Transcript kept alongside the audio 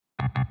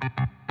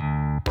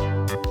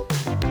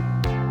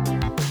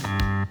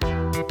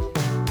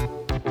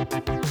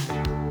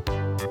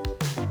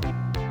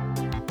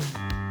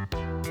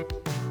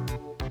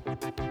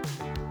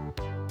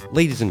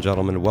Ladies and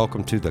gentlemen,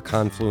 welcome to the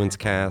Confluence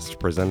Cast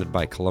presented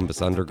by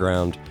Columbus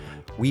Underground.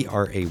 We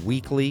are a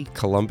weekly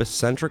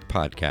Columbus-centric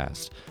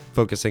podcast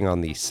focusing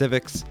on the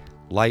civics,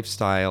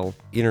 lifestyle,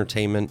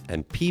 entertainment,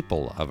 and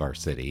people of our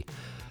city.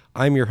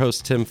 I'm your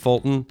host, Tim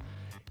Fulton.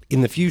 In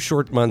the few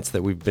short months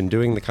that we've been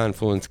doing the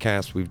Confluence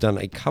Cast, we've done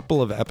a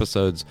couple of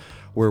episodes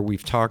where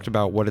we've talked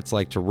about what it's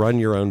like to run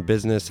your own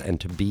business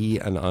and to be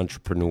an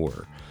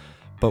entrepreneur.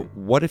 But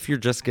what if you're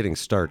just getting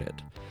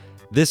started?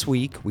 This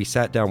week, we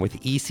sat down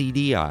with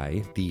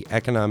ECDI, the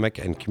Economic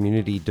and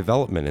Community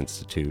Development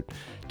Institute,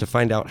 to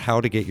find out how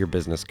to get your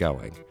business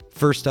going.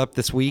 First up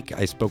this week,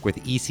 I spoke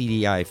with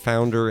ECDI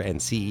founder and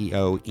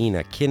CEO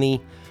Ina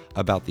Kinney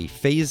about the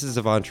phases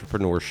of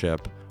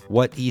entrepreneurship,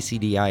 what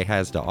ECDI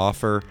has to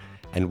offer,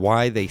 and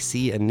why they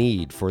see a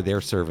need for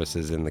their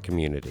services in the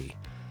community.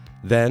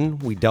 Then,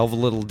 we delve a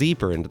little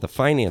deeper into the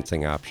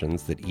financing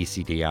options that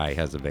ECDI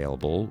has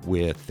available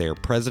with their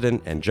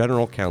president and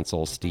general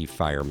counsel, Steve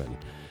Fireman.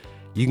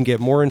 You can get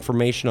more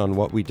information on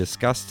what we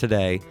discussed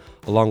today,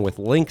 along with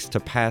links to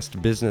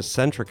past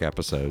business-centric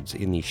episodes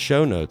in the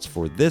show notes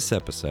for this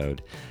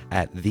episode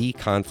at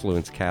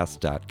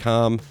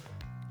theconfluencecast.com.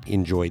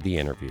 Enjoy the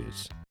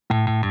interviews.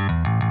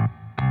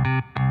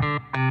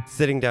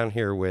 Sitting down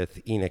here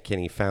with Ina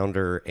Kinney,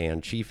 founder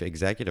and chief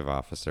executive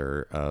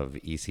officer of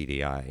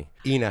ECDI.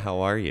 Ina, how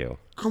are you?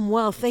 I'm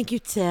well. Thank you,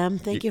 Tim.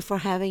 Thank you for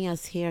having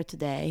us here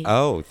today.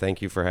 Oh,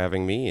 thank you for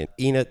having me.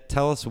 Ina,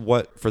 tell us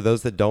for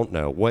those that don't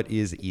know, what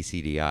is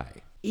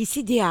ECDI?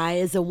 ECDI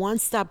is a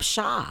one-stop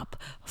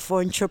shop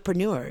for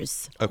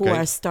entrepreneurs who Okay.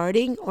 are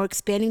starting or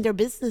expanding their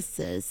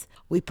businesses.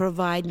 We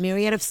provide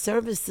myriad of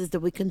services that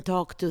we can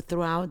talk to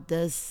throughout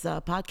this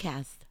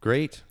podcast.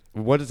 Great.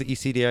 What does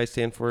ECDI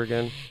stand for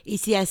again?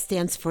 ECDI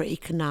stands for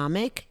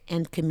Economic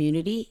and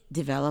Community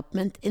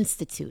Development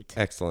Institute.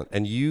 Excellent.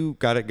 And you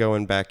got it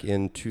going back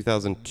in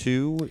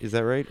 2002, is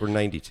that right? Or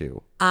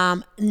 92?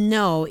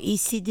 No,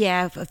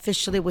 ECDI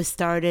officially was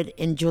started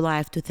in July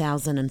of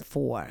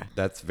 2004.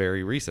 That's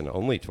very recent,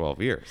 only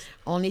 12 years.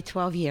 Only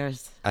 12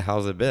 years.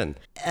 How's it been?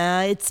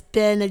 It's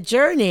been a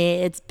journey.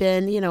 It's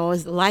been,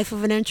 life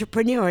of an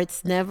entrepreneur.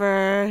 It's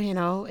never,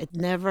 it's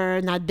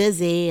never not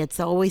busy. It's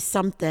always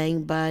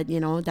something, but,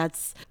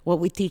 that's what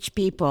we teach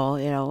people.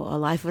 A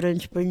life of an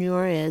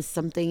entrepreneur is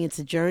something, it's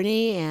a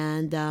journey,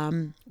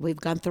 and we've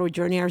gone through a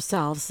journey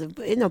ourselves.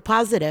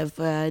 Positive.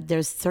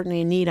 There's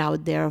certainly a need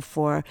out there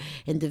for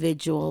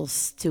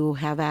individuals to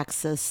have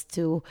access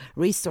to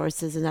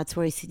resources, and that's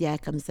where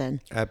ECDI comes in.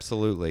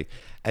 Absolutely.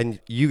 And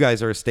you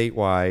guys are a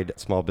statewide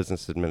small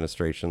business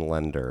administration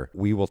lender.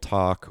 We will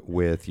talk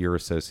with your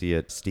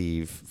associate,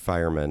 Steve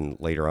Fireman,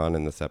 later on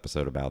in this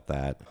episode about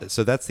that.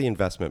 So that's the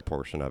investment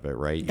portion of it,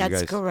 right?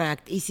 That's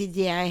correct.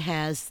 ECDI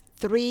has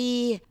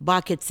 3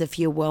 buckets, if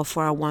you will,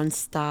 for our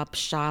one-stop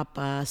shop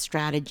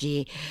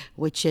strategy,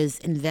 which is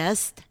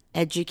invest,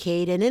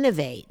 educate, and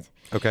innovate.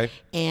 Okay.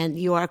 And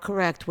you are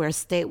correct. We're a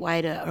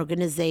statewide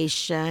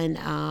organization.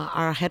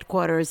 Our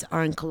headquarters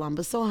are in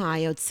Columbus,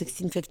 Ohio. It's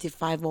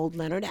 1655 Old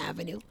Leonard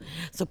Avenue.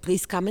 So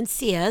please come and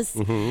see us.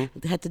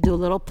 Mm-hmm. Had to do a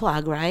little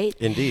plug, right?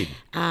 Indeed.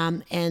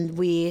 And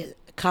we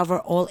cover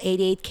all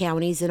 88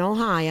 counties in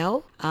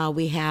Ohio.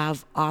 We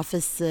have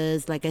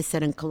offices, like I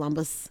said, in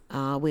Columbus.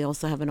 We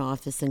also have an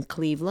office in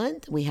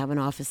Cleveland. We have an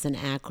office in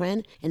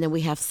Akron. And then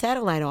we have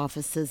satellite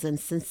offices in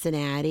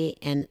Cincinnati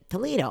and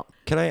Toledo.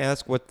 Can I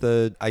ask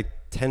I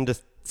tend to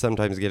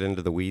sometimes get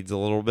into the weeds a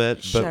little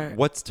bit, Sure. but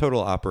what's total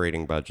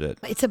operating budget?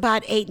 It's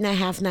about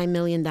 $8.5-9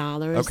 million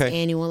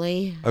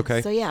annually.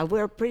 Okay. So yeah,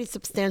 we're a pretty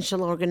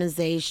substantial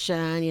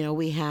organization.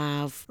 We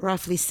have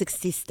roughly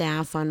 60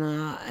 staff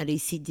at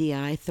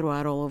ECDI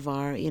throughout all of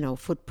our,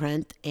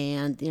 footprint,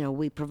 and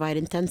we provide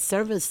intense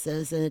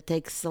services, and it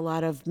takes a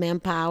lot of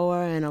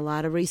manpower and a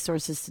lot of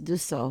resources to do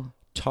so.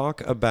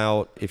 Talk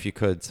about, if you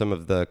could, some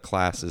of the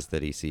classes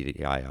that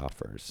ECDI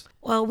offers.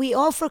 Well, we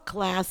offer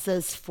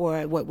classes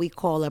for what we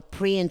call a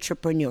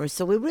pre-entrepreneur.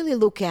 So we really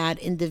look at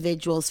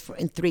individuals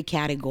in 3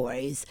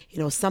 categories.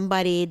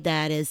 Somebody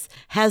that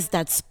has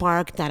that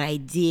spark, that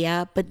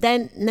idea, but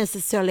then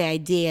necessarily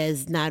idea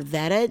is not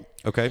vetted.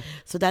 Okay.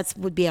 So that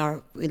would be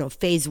our,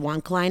 phase 1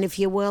 client, if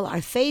you will.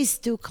 Our phase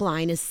 2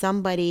 client is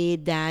somebody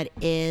that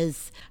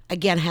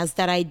has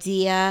that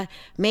idea,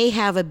 may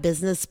have a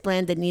business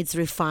plan that needs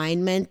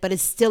refinement, but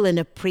is still in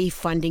a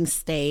pre-funding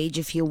stage,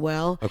 if you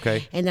will.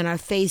 Okay. And then our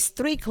phase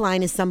 3 client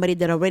is somebody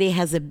that already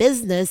has a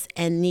business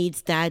and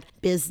needs that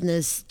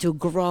business to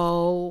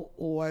grow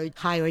or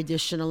hire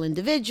additional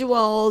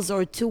individuals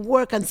or to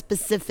work on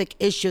specific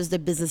issues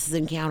that businesses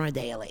encounter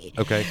daily.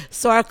 Okay.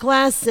 So our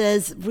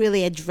classes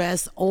really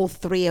address all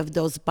 3 of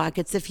those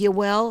buckets, if you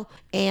will.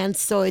 And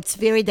so it's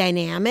very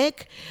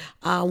dynamic.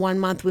 1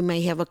 month we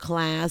may have a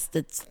class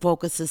that's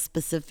focuses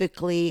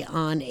specifically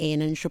on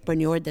an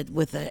entrepreneur that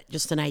with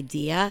just an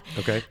idea.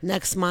 Okay.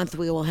 Next month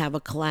we will have a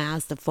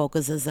class that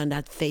focuses on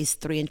that phase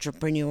 3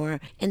 entrepreneur.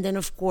 And then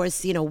of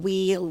course,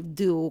 we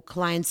do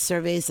client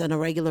surveys on a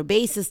regular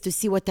basis to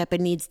see what type of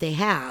needs they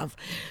have.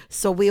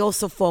 So we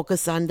also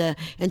focus on the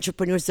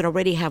entrepreneurs that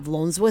already have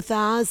loans with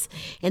us,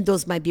 and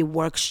those might be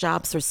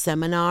workshops or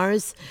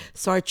seminars.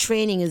 So our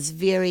training is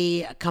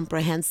very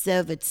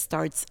comprehensive. It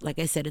starts, like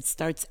I said, it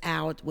starts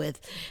out with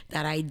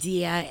that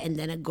idea, and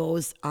then it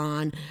goes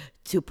on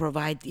to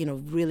provide,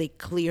 really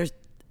clear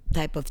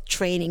type of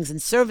trainings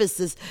and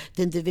services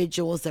to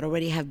individuals that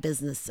already have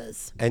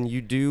businesses. And you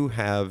do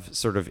have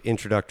sort of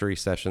introductory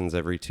sessions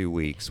every 2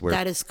 weeks where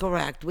That is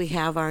correct. We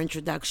have our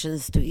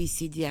introductions to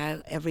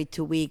ECDI every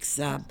 2 weeks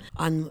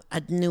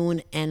at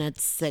noon and at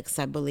 6,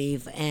 I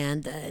believe.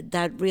 And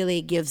that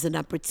really gives an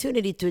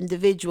opportunity to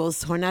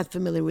individuals who are not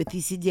familiar with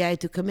ECDI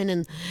to come in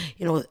and,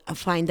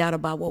 find out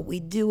about what we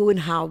do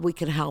and how we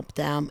can help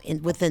them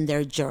within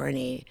their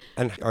journey.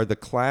 And are the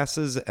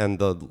classes and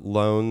the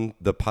loan,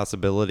 the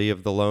possibility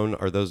of the loan,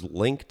 are those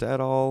linked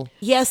at all?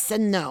 Yes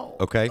and no.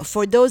 Okay.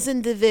 For those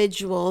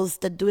individuals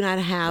that do not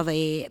have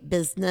a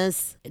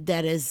business,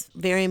 that is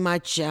very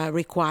much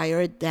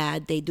required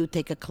that they do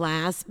take a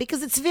class,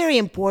 because it's very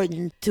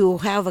important to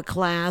have a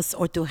class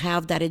or to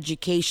have that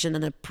education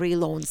in a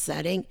pre-loan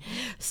setting,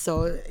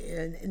 so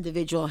an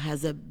individual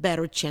has a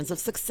better chance of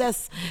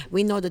success.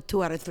 We know that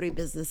 2 out of 3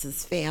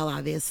 businesses fail,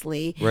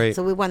 obviously. Right.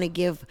 So we want to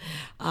give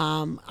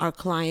our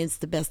clients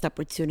the best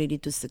opportunity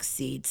to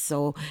succeed.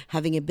 So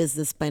having a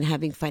business plan,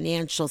 having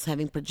financials,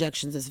 having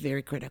projections is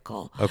very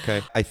critical.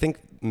 Okay. I think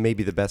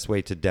maybe the best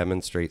way to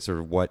demonstrate sort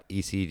of what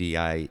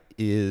ECDI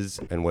is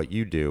and what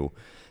you do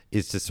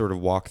is to sort of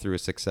walk through a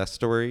success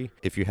story.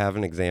 If you have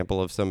an example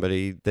of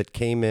somebody that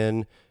came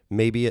in,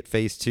 maybe at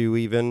phase 2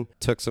 even,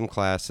 took some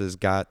classes,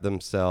 got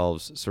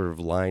themselves sort of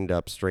lined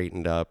up,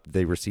 straightened up,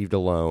 they received a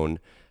loan,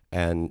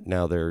 and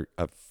now they're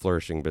a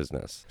flourishing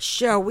business.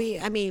 Sure. We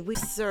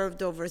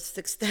served over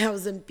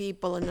 6,000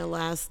 people in the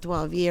last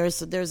 12 years,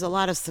 so there's a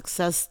lot of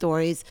success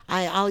stories.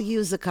 I'll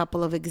use a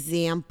couple of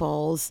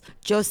examples.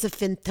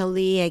 Josephine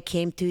Talia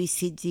came to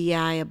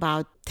ECDI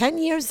about 10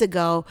 years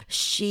ago.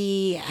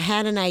 She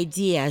had an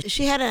idea.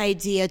 She had an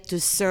idea to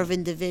serve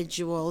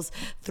individuals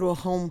through a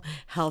home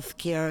health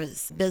care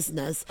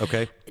business.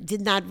 Okay. Did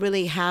not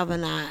really have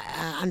an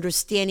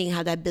understanding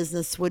how that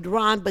business would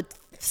run, but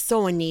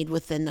so in need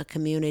within the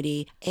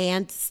community,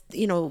 and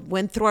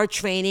went through our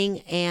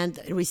training and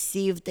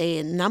received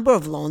a number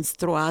of loans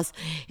through us,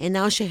 and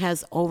now she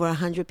has over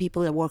 100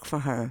 people that work for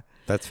her.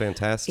 That's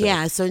fantastic.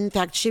 Yeah, so in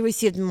fact, she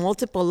received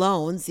multiple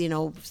loans.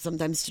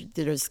 Sometimes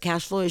there's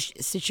cash flow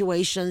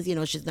situations.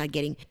 She's not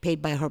getting paid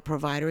by her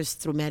providers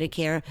through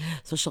Medicare.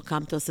 So she'll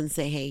come to us and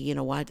say, hey, you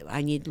know what?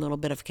 I need a little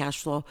bit of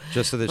cash flow.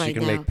 Just so that she right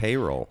can now. make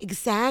payroll.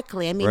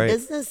 Exactly. I mean, Right.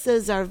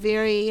 businesses are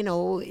very,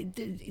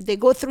 they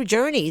go through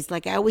journeys.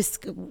 Like I always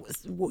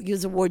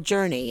use the word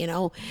journey,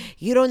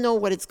 You don't know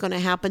what it's going to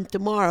happen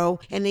tomorrow.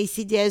 And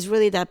ACDI is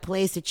really that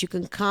place that you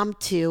can come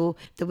to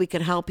that we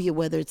can help you,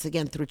 whether it's,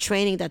 again, through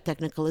training, that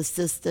technical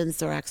assistance,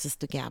 or access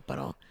to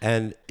capital.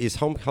 And is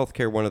home health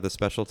care one of the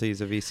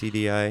specialties of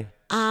ECDI?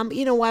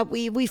 You know what?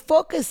 We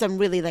focus on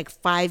really like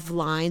 5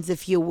 lines,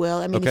 if you will.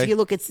 I mean, Okay. if you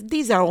look at,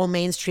 these are all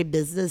mainstream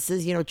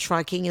businesses.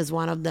 Trucking is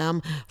one of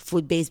them.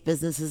 Food-based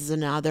businesses is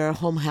another.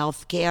 Home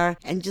health care,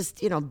 and just,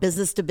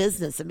 business to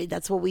business. I mean,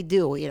 that's what we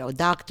do.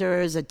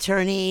 Doctors,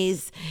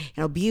 attorneys,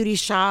 beauty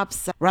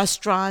shops,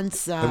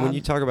 restaurants. And when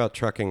you talk about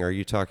trucking, are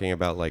you talking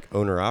about like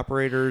owner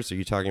operators? Are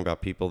you talking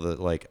about people that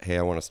like, hey,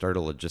 I want to start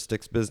a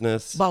logistics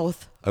business?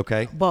 Both.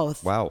 Okay.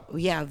 Both. Wow.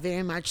 Yeah,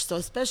 very much so,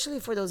 especially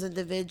for those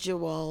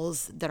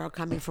individuals that are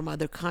coming from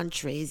other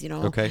countries,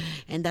 Okay.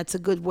 And that's a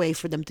good way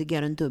for them to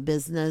get into a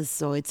business.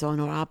 So it's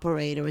owner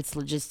operator, it's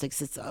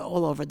logistics, it's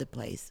all over the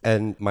place.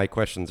 And my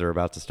questions are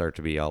about to start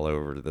to be all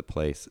over the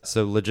place.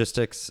 So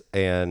logistics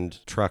and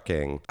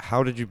trucking,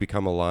 how did you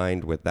become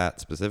aligned with that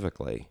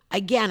specifically?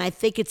 Again, I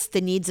think it's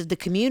the needs of the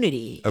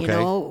community.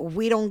 Okay.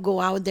 We don't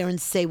go out there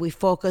and say we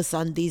focus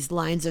on these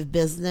lines of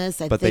business.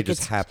 But they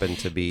just happen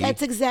to be.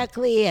 That's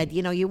exactly it.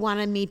 You want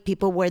to meet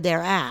people where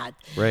they're at.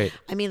 Right.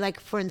 I mean, like,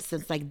 for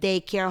instance, like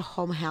daycare,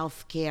 home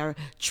health care,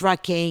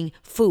 trucking,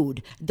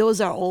 food. Those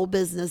are all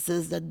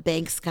businesses that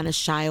banks kind of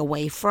shy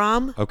away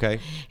from. Okay.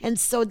 And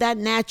so that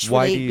naturally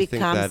Why do you think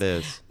becomes that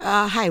is?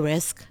 high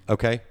risk.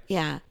 Okay.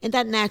 Yeah. And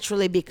that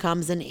naturally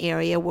becomes an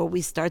area where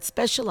we start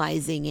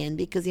specializing in,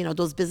 because,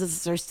 those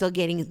businesses are still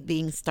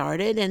being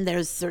started, and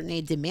there's certainly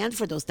a demand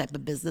for those type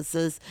of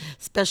businesses,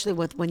 especially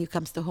when it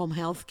comes to home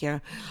health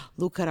care.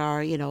 Look at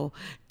our,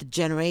 the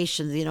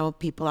generations,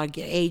 people are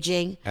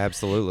aging.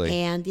 Absolutely.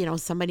 And,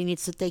 somebody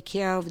needs to take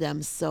care of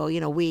them. So,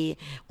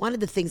 one of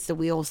the things that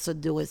we also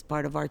do as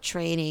part of our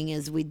training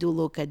is we do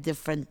look at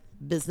different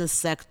business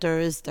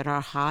sectors that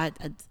are hot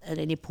at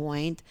any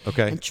point,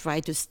 Okay. and try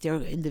to steer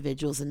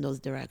individuals in those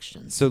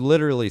directions. So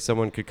literally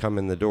someone could come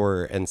in the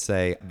door and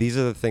say, these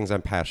are the things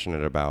I'm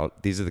passionate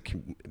about. These are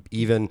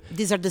even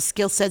These are the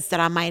skill sets that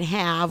I might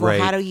have, or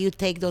Right. how do you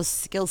take those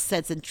skill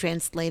sets and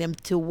translate them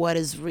to what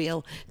is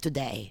real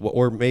today?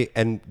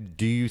 and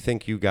do you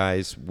think you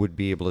guys would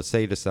be able to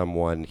say to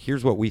someone,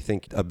 here's what we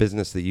think a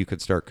business that you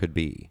could start could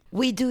be?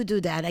 We do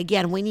that.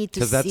 Again, we need to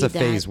see 'Cause that's a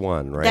phase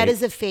one, right? That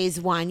is a phase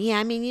one. Yeah,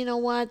 I mean, you know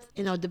what?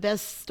 The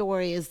best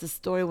story is the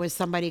story where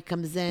somebody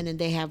comes in and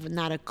they have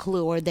not a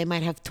clue, or they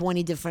might have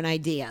 20 different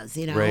ideas,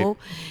 Right.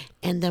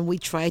 and then we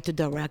try to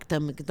direct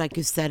them, like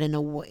you said, in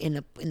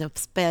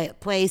a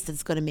place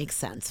that's going to make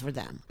sense for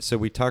them. So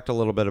we talked a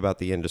little bit about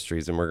the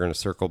industries, and we're going to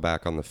circle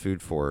back on the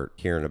food fort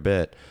here in a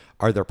bit.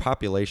 Are there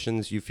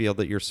populations you feel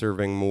that you're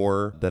serving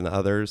more than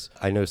others?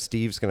 I know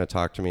Steve's going to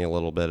talk to me a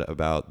little bit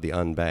about the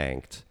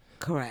unbanked.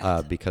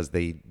 Correct. Because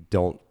they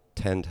don't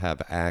tend to have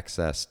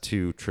access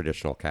to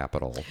traditional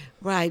capital.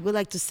 Right. We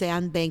like to say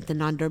unbanked and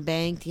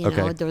underbanked.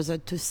 Okay. Those are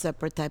two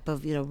separate type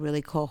of,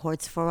 really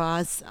cohorts for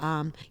us.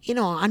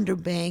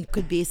 Underbanked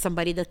could be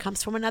somebody that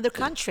comes from another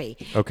country.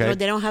 Okay.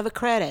 They don't have a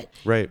credit.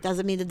 Right.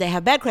 Doesn't mean that they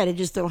have bad credit,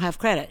 just don't have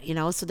credit,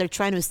 So they're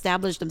trying to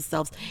establish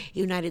themselves in the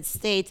United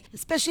States,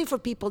 especially for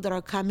people that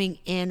are coming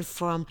in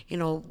from,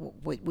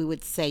 what we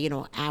would say,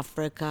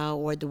 Africa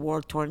or the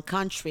war-torn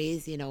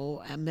countries,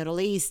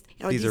 Middle East.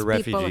 These are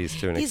refugees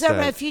to an These extent. are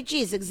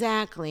refugees, exactly.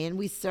 And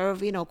we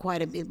serve,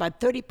 quite a bit. About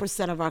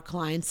 30% of our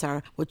clients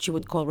are what you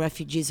would call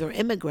refugees or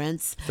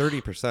immigrants.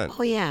 30%.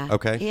 Oh yeah.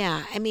 Okay.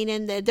 Yeah, I mean,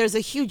 and there's a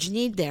huge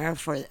need there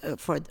for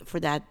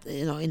that,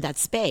 in that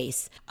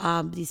space.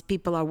 These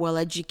people are well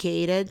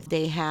educated.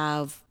 They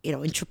have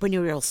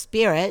entrepreneurial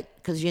spirit,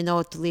 because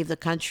to leave the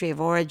country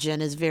of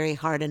origin is very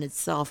hard in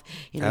itself.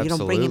 You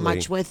don't bring in Absolutely.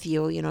 much with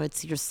you.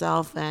 It's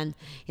yourself and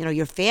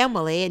your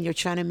family, and you're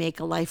trying to make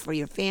a life for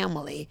your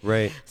family.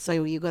 Right. So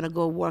you're gonna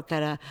go work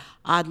at a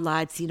odd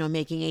lots,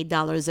 making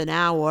 $8 an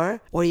hour,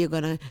 or you're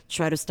gonna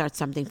try to start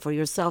something for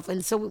yourself.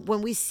 And so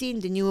when we see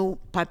the new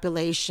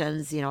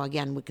populations,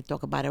 again, we could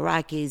talk about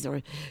Iraqis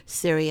or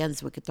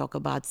Syrians, we could talk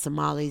about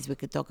Somalis, we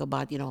could talk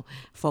about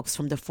folks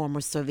from the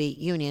former Soviet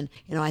Union.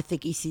 I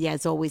think ECDI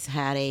has always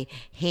had a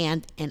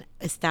hand in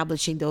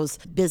establishing those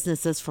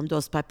businesses from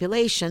those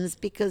populations,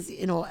 because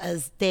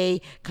as they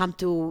come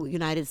to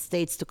United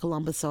States, to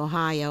Columbus,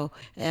 Ohio,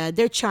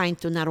 they're trying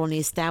to not only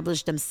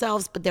establish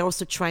themselves, but they're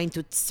also trying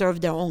to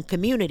serve their own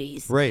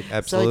communities. Right, So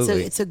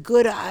absolutely. it's a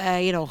good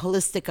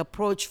holistic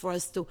approach for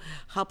us to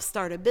help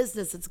start a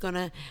business. It's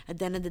gonna, at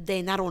the end of the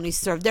day, not only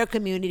serve their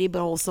community,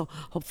 but also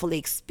hopefully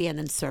expand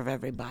and serve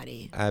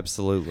everybody.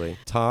 Absolutely.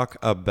 Talk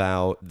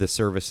about the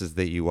services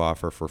that you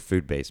offer for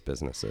food-based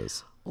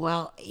businesses.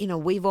 Well,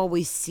 we've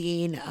always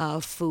seen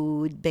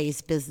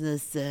food-based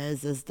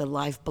businesses as the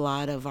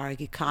lifeblood of our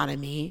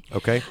economy.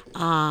 Okay.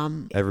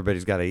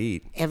 Everybody's got to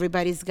eat.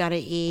 Everybody's got to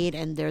eat,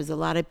 and there's a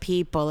lot of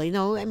people.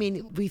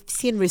 We've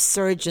seen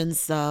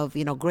resurgence of,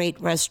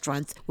 great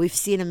restaurants. We've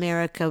seen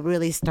America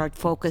really start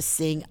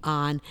focusing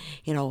on,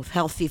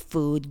 healthy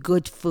food,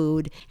 good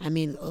food.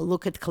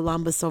 Look at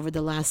Columbus over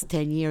the last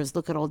 10 years.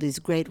 Look at all these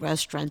great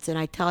restaurants. And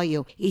I tell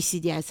you,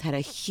 ECDI has had a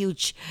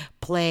huge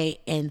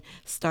play in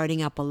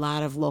starting up a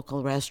lot of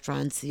local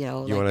restaurants. You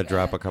want to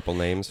drop a couple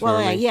names for Well,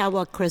 me? yeah,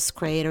 Chris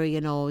Crater,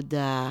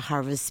 the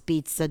Harvest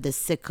Pizza, the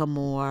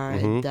Sycamore,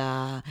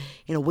 and,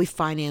 we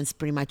finance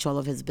pretty much all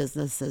of his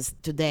businesses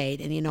to date.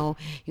 And,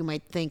 you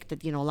might think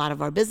that, a lot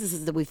of our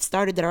businesses that we've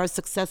started that are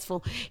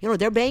successful,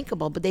 they're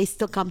bankable, but they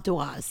still come to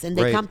us, and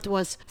they Right. come to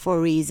us for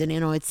a reason.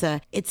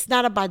 It's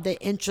not about the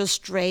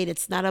interest rate.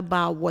 It's not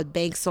about what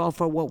banks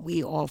offer, what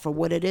we offer.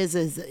 What it is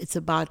it's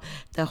about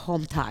the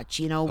home touch.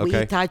 We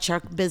Okay. touch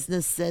our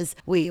businesses.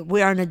 We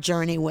are on a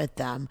journey with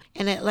them.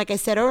 And like I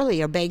said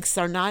earlier, banks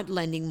are not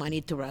lending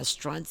money to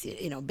restaurants.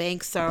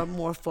 Banks are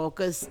more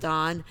focused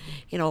on,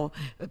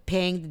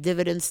 paying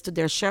dividends to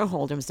their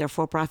shareholders, their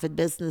for-profit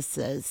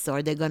businesses. So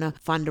are they going to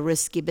fund a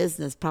risky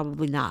business?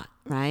 Probably not.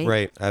 Right?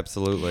 Right,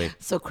 absolutely.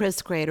 So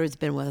Chris Crater has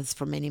been with us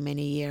for many,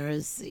 many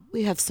years.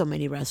 We have so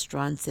many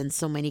restaurants and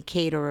so many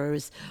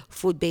caterers,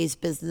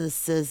 food-based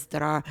businesses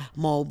that are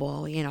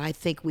mobile. I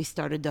think we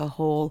started the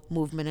whole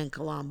movement in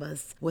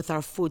Columbus with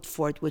our food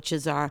fort, which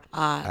is our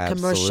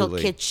commercial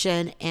Absolutely.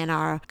 kitchen and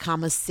our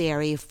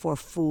commissary for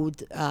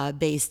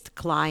food-based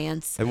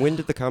clients. And when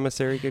did the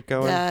commissary get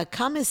going? The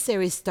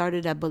commissary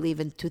started, I believe,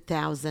 in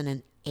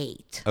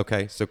 2008.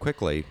 Okay, so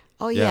quickly.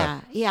 Oh, yeah.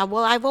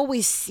 Well, I've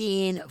always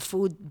seen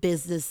food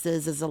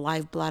businesses as a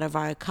lifeblood of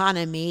our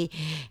economy.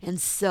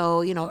 And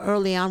so,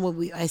 early on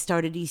when I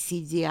started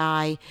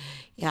ECDI,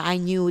 I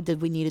knew that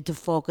we needed to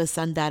focus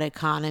on that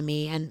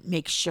economy and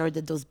make sure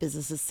that those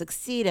businesses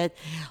succeeded.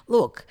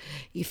 Look,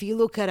 if you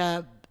look at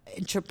a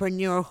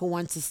entrepreneur who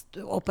wants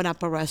to open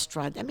up a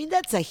restaurant,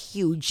 that's a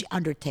huge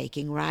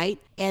undertaking, right?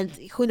 And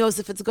who knows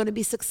if it's going to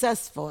be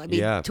successful.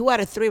 Yeah. 2 out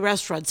of 3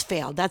 restaurants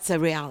fail. That's a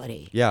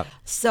reality. Yeah.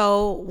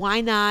 So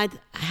why not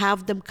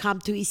have them come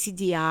to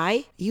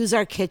ECDI, use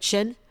our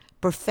kitchen,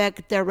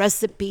 perfect their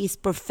recipes,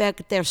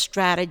 perfect their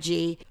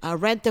strategy,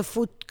 rent a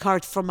food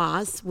cart from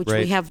us, which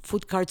Right. we have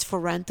food carts for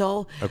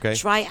rental. Okay.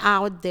 Try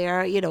out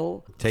their,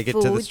 Take it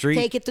to the food, street.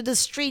 Take it to the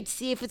street,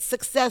 see if it's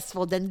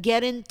successful. Then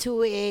get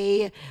into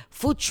a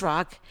food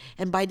truck.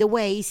 And by the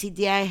way,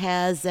 ECDI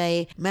has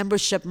a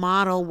membership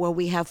model where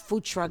we have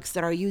food trucks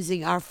that are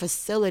using our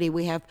facility.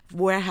 We have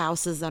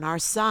warehouses on our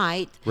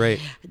site Right.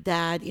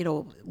 that,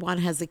 one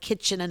has a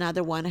kitchen,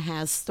 another one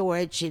has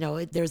storage.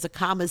 There's a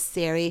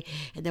commissary,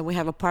 and then we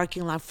have a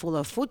parking lot full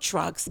of food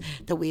trucks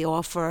that we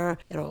offer,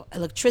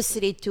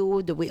 electricity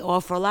to, that we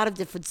offer a lot of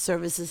different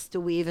services to.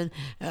 We even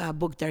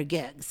book their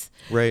gigs.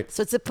 Right.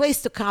 So it's a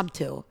place to come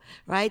to,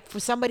 right? For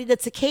somebody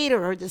that's a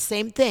caterer, the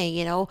same thing,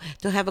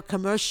 to have a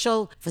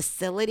commercial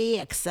facility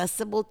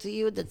accessible to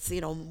you that's,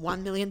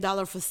 $1 million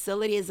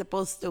facility as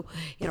opposed to,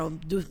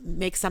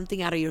 make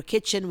something out of your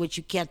kitchen, which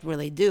you can't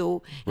really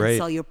do, and Right.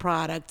 sell your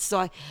product.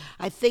 So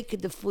I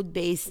think the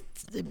food-based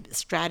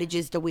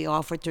strategies that we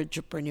offer to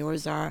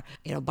entrepreneurs are,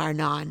 bar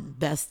none,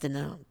 best in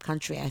the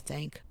country, I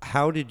think.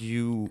 How did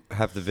you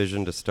have the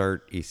vision to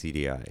start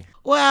ECDI?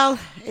 Well,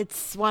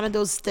 it's one of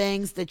those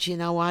things that,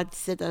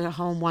 sit at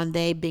home one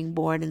day being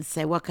bored and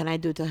say, what can I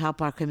do to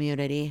help our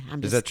community?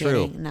 I'm Is just that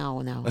true? kidding.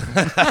 No.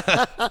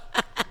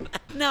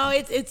 No,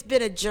 it's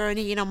been a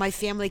journey. My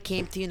family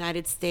came to the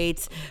United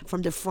States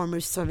from the former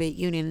Soviet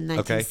Union in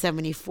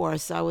 1974.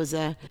 So I was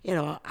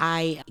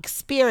I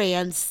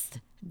experienced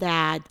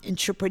that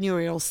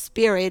entrepreneurial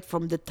spirit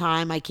from the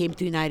time I came to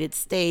the United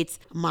States.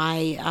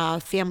 My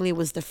family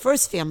was the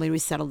first family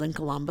resettled in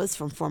Columbus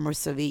from former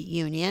Soviet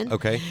Union.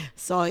 Okay.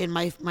 So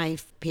my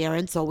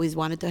parents always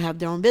wanted to have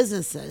their own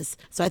businesses.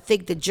 So I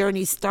think the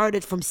journey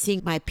started from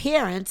seeing my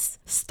parents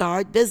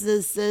start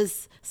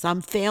businesses.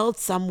 Some failed,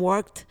 some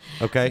worked.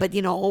 Okay. But,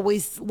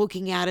 always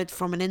looking at it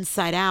from an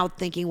inside out,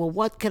 thinking, well,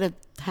 what could have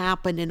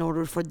happened in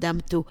order for them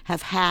to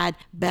have had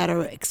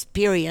better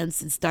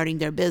experience in starting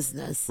their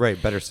business?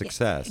 Right. Better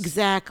success.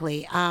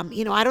 Exactly.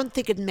 I don't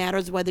think it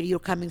matters whether you're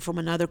coming from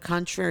another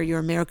country or you're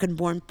an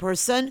American-born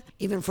person.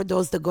 Even for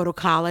those that go to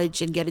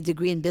college and get a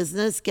degree in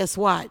business, guess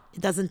what? It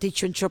doesn't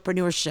teach you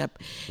entrepreneurship.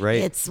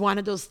 Right. It's one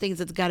of those things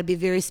that's got to be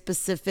very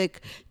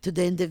specific to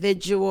the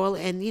individual.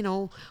 And,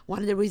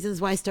 one of the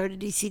reasons why I started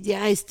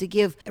ECDI is to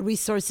give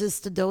resources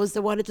to those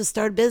that wanted to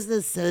start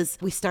businesses.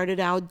 We started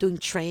out doing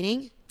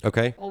training.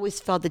 Okay.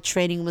 Always felt that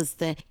training was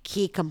the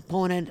key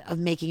component of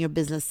making your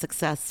business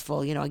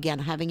successful. Again,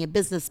 having a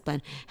business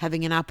plan,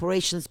 having an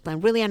operations plan,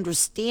 really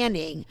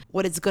understanding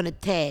what it's going to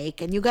take,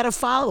 and you got to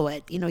follow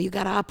it. You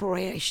got to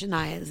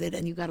operationalize it,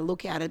 and you got to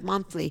look at it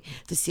monthly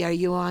to see are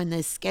you on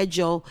the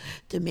schedule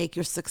to make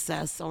your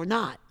success or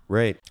not.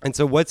 Right. And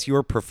so what's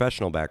your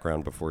professional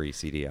background before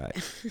ECDI?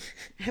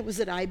 I was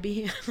at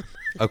IBM.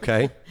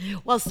 Okay.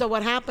 Well, so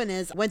what happened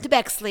is I went to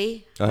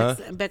Bexley, Uh-huh.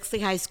 Bexley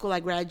High School. I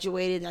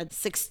graduated at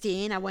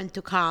 16. I went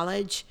to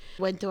college,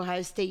 went to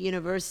Ohio State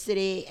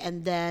University,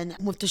 and then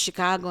moved to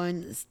Chicago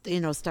and,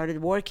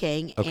 started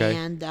working. Okay.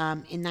 And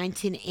in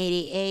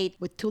 1988,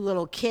 with two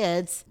little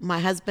kids, my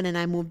husband and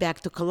I moved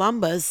back to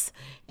Columbus,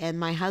 and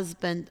my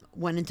husband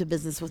went into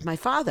business with my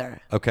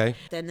father. Okay.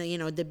 Then,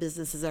 the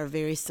businesses are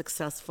very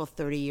successful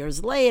 30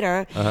 years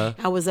later.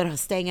 I was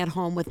staying at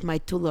home with my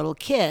two little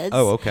kids.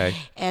 Oh, okay.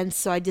 And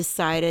so I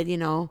decided,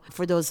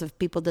 for those of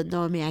people that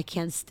know me, I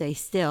can't stay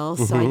still.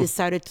 So I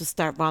decided to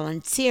start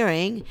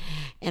volunteering.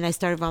 And I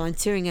started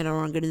volunteering at an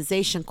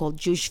organization called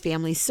Jewish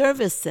Family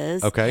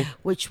Services, Okay.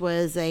 which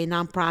was a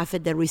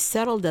nonprofit that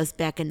resettled us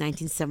back in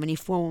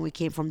 1974 when we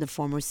came from the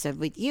former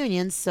Soviet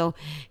Union. So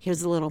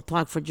here's a little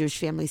plug for Jewish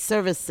Family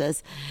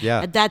Services.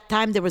 Yeah. At that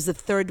time, there was a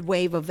third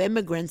wave of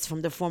immigrants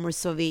from the former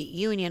Soviet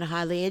Union,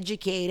 highly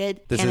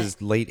educated. This And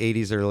is late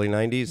 80s, early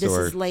 90s? this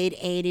or is late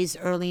 80s,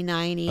 early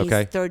 90s,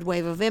 Okay. third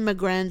wave of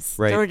immigrants,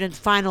 Right. third and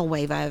final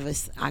wave,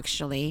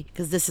 actually,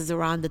 because this is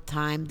around the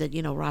time that,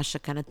 Russia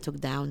kind of took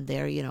down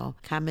their,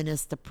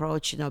 communist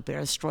approach,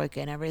 perestroika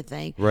and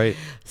everything. Right.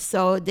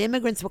 So the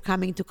immigrants were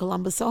coming to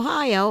Columbus,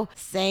 Ohio,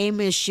 same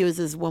issues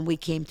as when we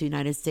came to the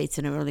United States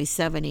in the early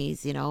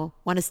 70s,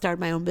 want to start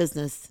my own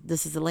business.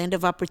 This is a land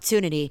of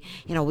opportunity.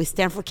 We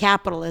stand for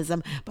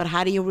capitalism, but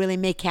how do you really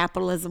make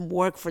capitalism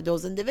work for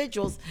those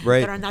individuals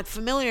Right. that are not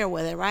familiar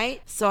with it,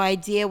 right? So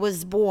idea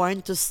was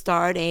born to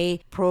start a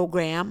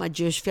program, a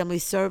Jewish Family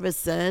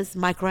Services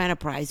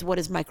microenterprise. What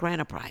is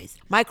microenterprise?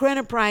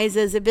 Microenterprise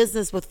is a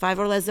business with 5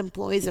 or less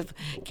employees of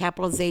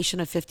capitalization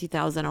of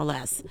 50,000 or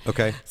less.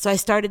 Okay. So I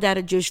started out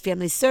at Jewish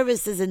Family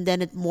Services, and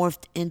then it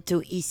morphed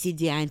into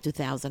ECDI in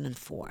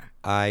 2004.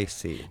 I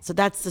see. So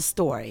that's the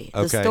story.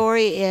 Okay. The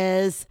story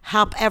is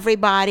help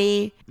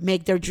everybody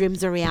make their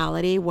dreams a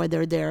reality,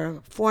 whether they're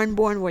foreign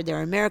born, whether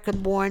they're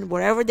American born,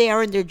 wherever they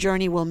are in their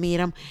journey, we'll meet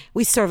them.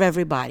 we serve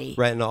everybody.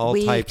 Right, and all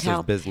We types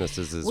help- of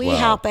businesses as We well.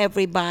 help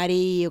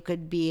everybody. You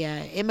could be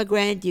an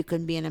immigrant, you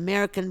could be an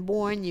American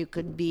born, you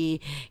could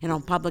be,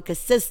 public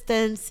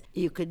assistance,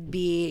 you could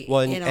be,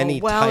 Well, in any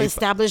type-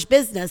 well-established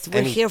business. We're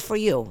any- here for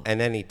you.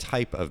 And any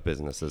type of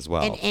business as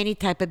well. In any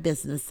type of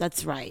business,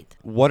 that's right.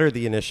 What are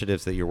the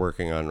initiatives that you're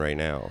working on right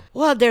now?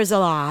 Well, there's a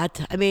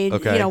lot. I mean,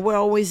 Okay. we're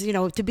always,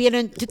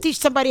 to teach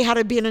somebody how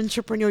to be an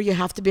entrepreneur, you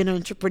have to be an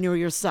entrepreneur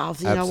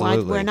yourself. You know what?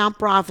 Absolutely. We're a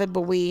nonprofit,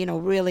 but we,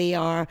 really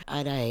are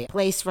at a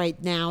place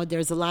right now.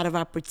 There's a lot of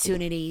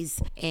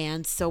opportunities,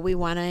 and so we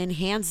want to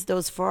enhance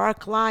those for our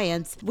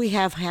clients. We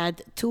have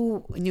had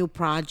 2 new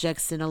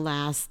projects in the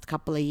last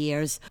couple of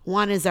years.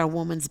 One is our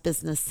Women's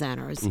Business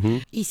Centers.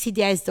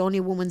 ECDI is the only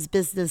women's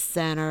business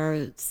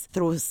center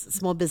through U.S.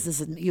 Small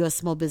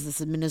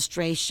Business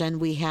Administration.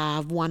 We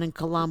have one in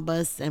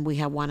Columbus and we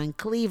have one in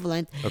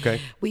Cleveland.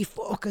 Okay. We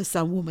focus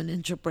on women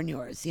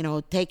entrepreneurs,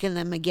 taking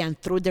them again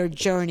through their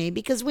journey,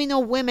 because we know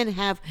women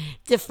have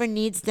different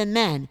needs than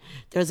men.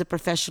 There's a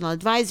professional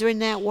advisory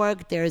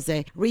network, there's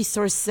a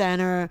resource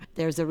center,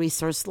 there's a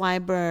resource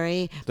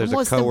library. There's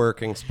a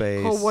co-working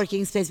space.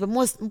 Co-working space, but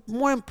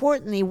more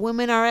importantly,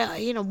 women are,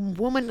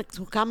 women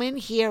who come in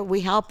here,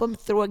 we help them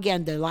through,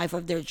 again, the life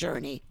of their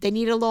journey. They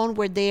need a loan,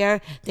 we're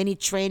there. They need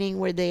training,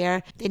 we're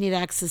there. They need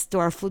access to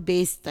our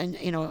food-based,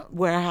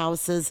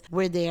 warehouses,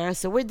 we're there.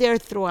 So we're there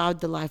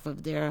throughout the life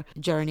of their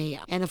journey.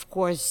 And of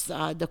course,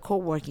 the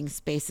co-working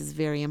space is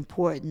very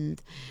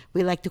important.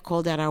 We like to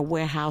call that our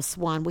warehouse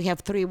one. We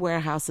have 3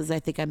 warehouses. I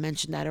think I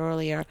mentioned that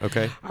earlier.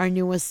 Okay. Our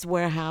newest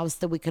warehouse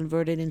that we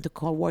converted into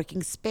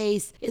co-working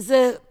space is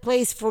a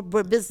place for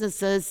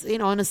businesses,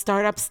 in a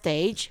startup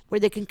stage, where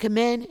they can come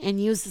in and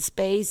use the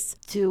space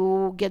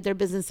to get their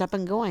business up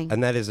and going.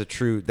 And that is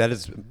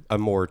a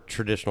more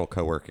traditional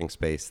co-working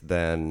space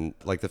than,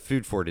 like, the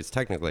Food Fort is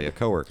technically a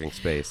co-working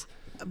space.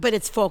 But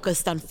it's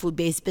focused on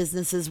food-based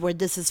businesses, where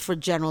this is for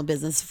general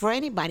business, for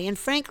anybody. And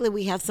frankly,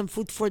 we have some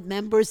Food Fort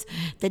members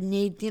that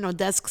need,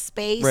 desk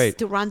space Right.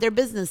 to run their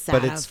business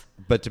out of.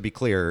 But to be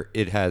clear,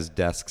 it has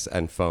desks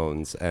and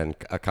phones and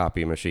a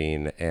copy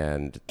machine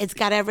and It's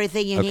got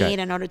everything you Okay. need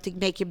in order to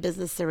make your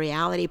business a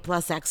reality,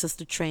 plus access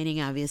to training,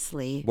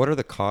 obviously. what are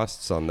the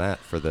costs on that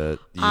for the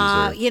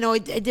user?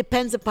 It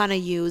depends upon a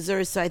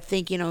user. So I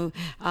think,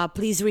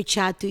 please reach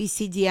out to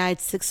ECDI at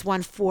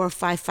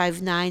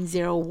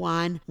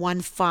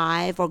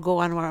 614-559-0115 or go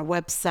on our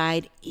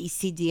website,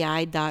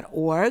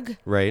 ecdi.org,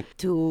 Right.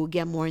 to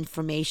get more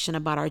information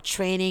about our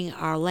training,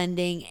 our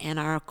lending, and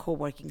our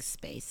co-working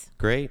space.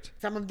 Great.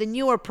 Some of the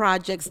newer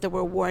projects that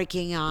we're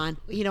working on,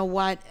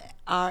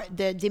 are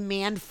the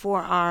demand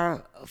for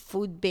our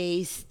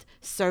food-based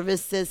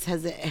services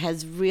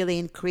has really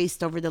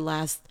increased over the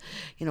last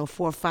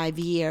 4 or 5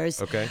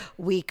 years. Okay.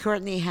 We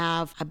currently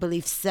have, I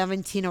believe,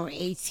 17 or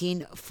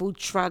 18 food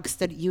trucks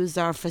that use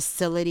our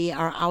facility,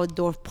 our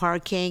outdoor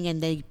parking,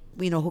 and they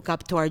hook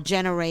up to our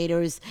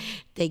generators.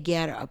 They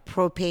get a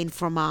propane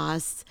from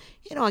us.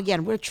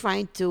 Again, we're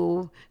trying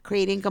to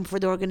create income for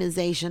the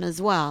organization as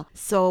well.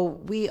 So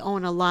we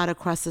own a lot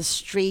across the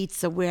street.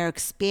 So we're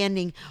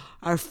expanding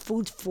our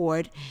food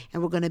fort,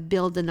 and we're going to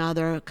build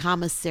another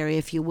commissary,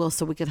 if you will,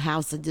 so we can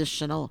house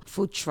additional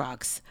food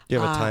trucks. Do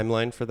you have a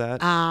timeline for that?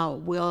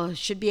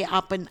 Should be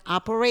up and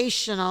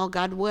operational,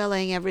 God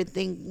willing,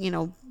 everything,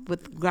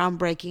 with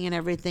groundbreaking and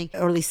everything,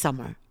 early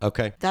summer.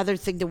 Okay. The other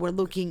thing that we're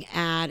looking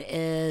at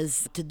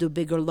is to do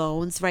bigger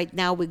loans. Right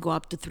now, we go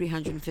up to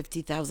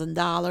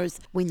 $350,000.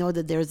 We know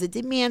that there's a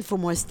demand for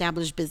more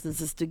established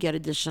businesses to get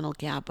additional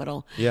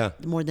capital. Yeah.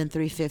 More than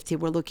 $350,000.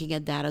 We're looking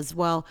at that as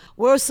well.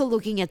 We're also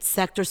looking at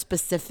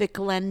sector-specific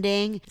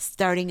lending,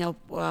 starting a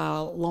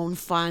loan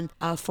fund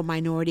for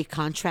minority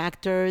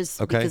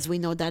contractors. Okay. Because we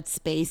know that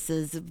space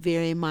is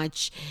very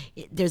much,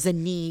 there's a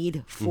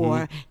need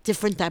for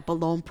different type of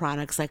loan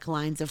products, like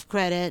lines of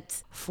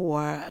credit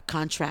for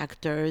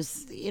contractors,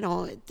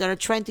 that are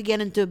trying to get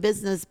into a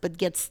business but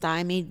get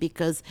stymied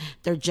because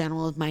their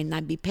general might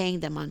not be paying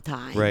them on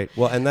time. Right.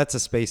 Well, and that's a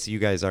space you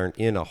guys aren't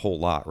in a whole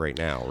lot right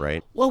now,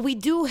 right? Well, we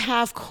do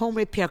have home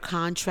repair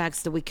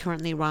contracts that we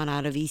currently run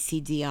out of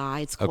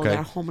ECDI. It's called Okay.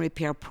 our home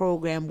repair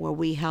program, where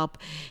we help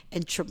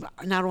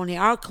not only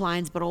our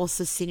clients but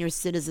also senior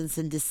citizens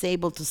and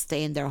disabled to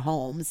stay in their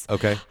homes.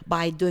 Okay.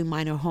 By doing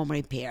minor home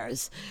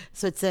repairs.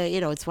 So it's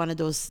it's one of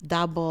those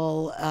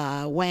double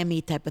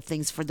whammy type of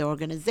things for the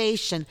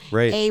organization.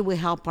 Right. A, we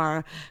help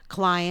our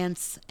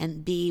clients,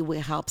 and B, we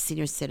help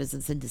senior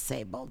citizens and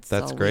disabled.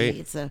 That's great.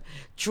 It's a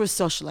true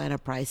social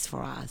enterprise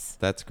for us.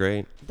 That's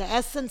great. The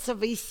essence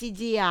of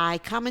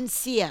ECDI, come and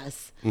see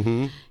us.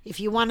 Mm-hmm. If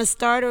you want to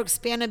start or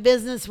expand a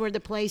business, we're the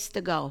place to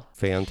go.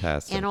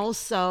 Fantastic. And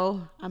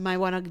also, I might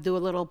want to do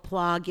a little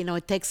plug.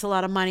 It takes a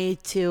lot of money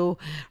to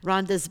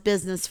run this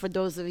business. For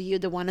those of you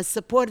that want to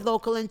support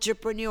local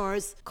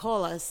entrepreneurs,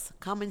 call us.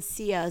 Come and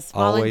see us.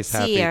 Always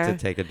happy Volunteer. to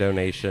take a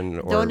donation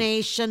or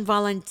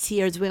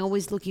Volunteers. We're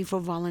always looking for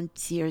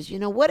volunteers.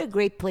 What a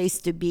great place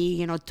to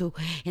be, to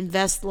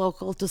invest invest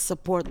local to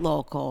support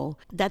local.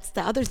 That's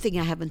the other thing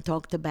I haven't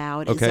talked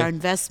about is Okay. our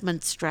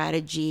investment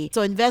strategy.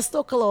 So Invest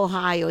Local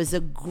Ohio is a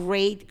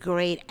great,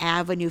 great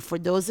avenue for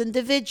those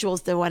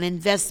individuals that want to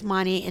invest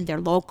money in their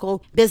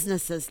local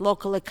businesses,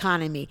 local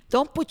economy.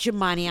 Don't put your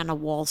money on a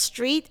Wall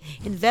Street.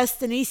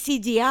 Invest in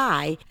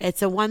ECDI.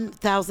 It's a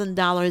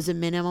 $1,000 a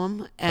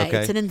minimum. Okay.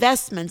 It's an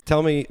investment.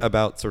 Tell me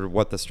about sort of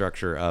what the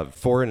structure of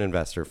for an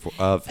investor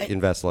of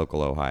Invest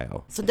Local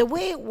Ohio. So the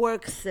way it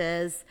works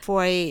is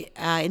for a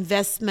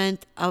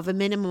investment of a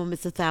minimum,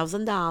 it's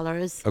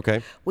 $1,000.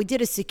 Okay. We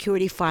did a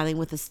security filing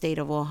with the state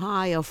of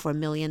Ohio for $1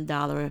 million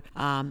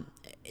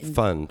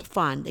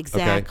Fund.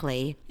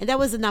 exactly. And that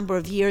was a number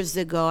of years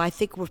ago. I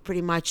think we're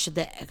pretty much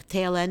the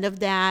tail end of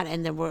that,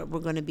 and then we're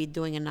going to be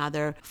doing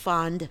another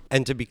fund.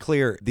 And to be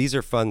clear, these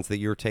are funds that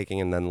you're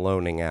taking and then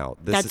loaning out.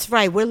 That's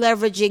right. We're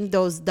leveraging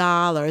those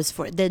dollars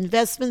for the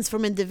investments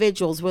from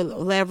individuals. We're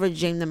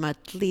leveraging them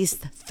at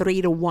least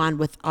 3-to-1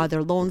 with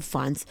other loan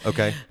funds.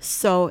 Okay.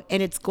 So,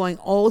 and it's going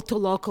all to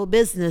local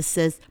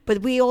businesses,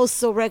 but we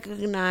also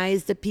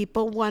recognize that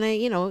people want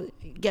to,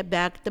 get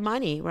back the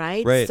money,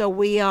 right? Right. So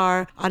we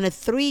are on a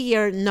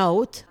 3-year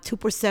note,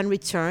 2%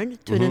 return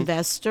to an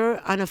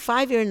investor. On a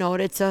 5-year note,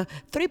 it's a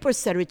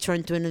 3%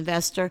 return to an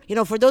investor.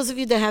 For those of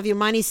you that have your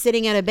money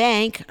sitting at a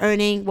bank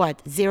earning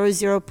what,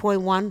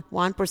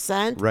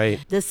 0.11%? Right.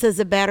 This is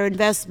a better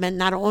investment.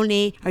 Not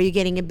only are you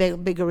getting a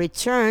bigger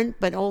return,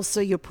 but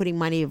also you're putting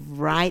money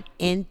right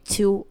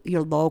into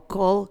your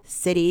local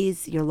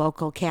cities, your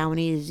local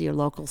counties, your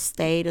local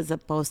state, as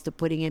opposed to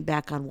putting it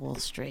back on Wall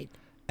Street.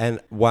 And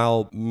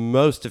while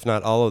most, if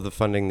not all of the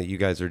funding that you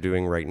guys are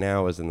doing right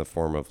now is in the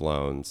form of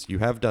loans, you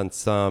have done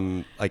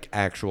some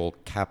actual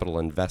capital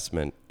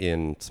investment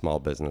in small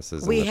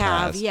businesses We in the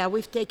have, past. yeah.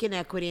 We've taken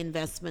equity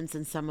investments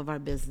in some of our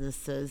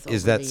businesses.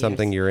 Is over that the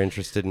something years. you're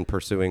interested in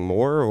pursuing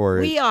more, or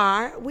We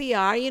are. We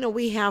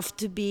have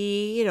to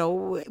be,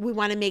 we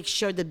want to make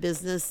sure the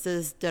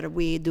businesses that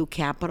we do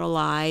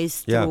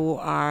capitalize Yeah. through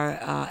our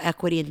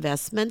equity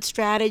investment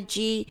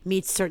strategy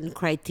meet certain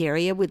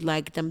criteria. We'd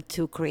like them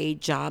to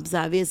create jobs,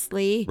 obviously.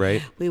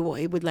 Right. We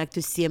would like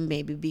to see them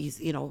maybe be,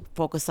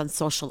 focus on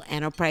social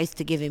enterprise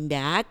to giving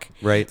back.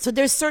 Right. So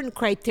there's certain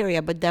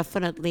criteria, but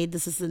definitely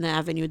this is an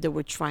avenue that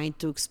we're trying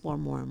to explore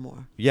more and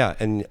more. Yeah,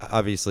 and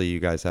obviously you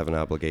guys have an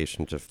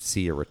obligation to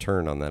see a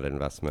return on that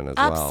investment as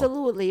well.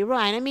 Absolutely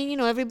right. I mean,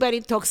 everybody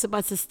talks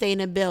about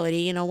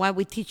sustainability. Why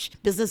we teach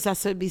business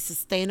has to be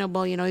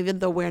sustainable. Even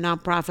though we're a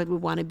nonprofit, we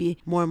want to be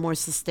more and more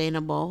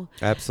sustainable.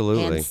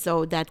 Absolutely. And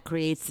so that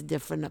creates a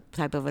different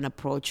type of an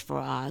approach for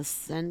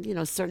us. And,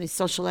 certainly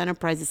social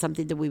enterprise is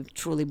something that we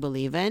truly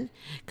believe in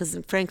because,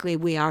 frankly,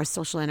 we are a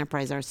social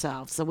enterprise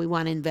ourselves. So we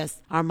want to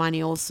invest our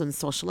money also in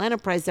social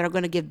enterprise that are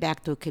going to give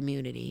back to a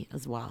community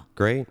as well.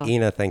 Great.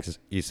 Ina, thanks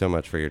you so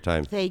much for your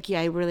time. Thank you.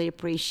 I really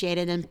appreciate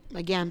it. And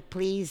again,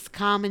 please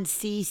come and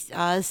see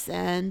us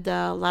and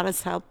let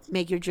us help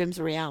make your dreams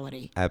a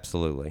reality.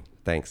 Absolutely.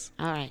 Thanks.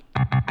 All right.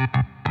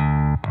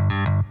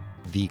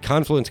 The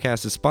Confluence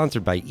Cast is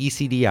sponsored by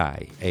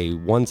ECDI, a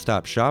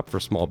one-stop shop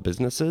for small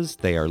businesses.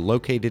 They are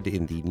located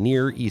in the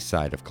near east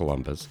side of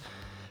Columbus.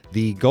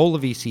 The goal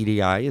of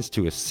ECDI is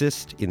to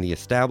assist in the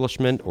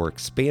establishment or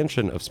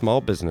expansion of small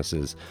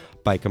businesses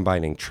by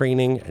combining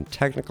training and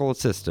technical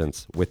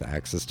assistance with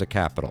access to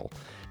capital.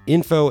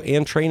 Info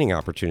and training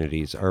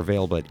opportunities are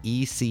available at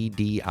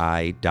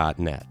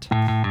ecdi.net.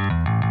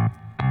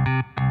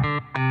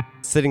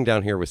 Sitting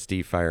down here with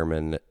Steve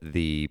Fireman,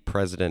 the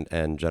president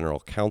and general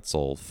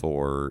counsel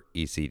for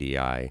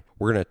ECDI,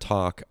 we're going to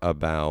talk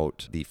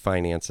about the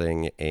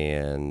financing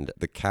and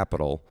the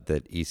capital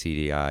that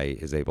ECDI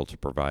is able to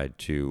provide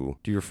to,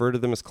 do you refer to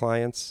them as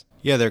clients?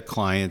 Yeah, they're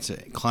clients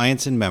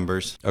and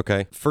members.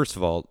 Okay. First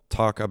of all,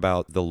 talk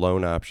about the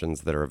loan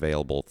options that are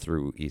available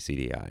through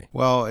ECDI.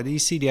 Well, at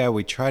ECDI,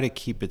 we try to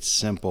keep it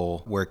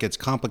simple. Where it gets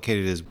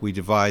complicated is we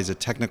devise a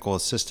technical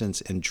assistance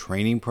and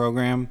training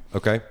program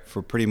Okay.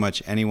 for pretty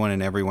much anyone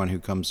and everyone who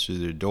comes through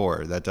the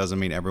door. That doesn't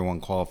mean everyone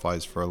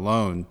qualifies for a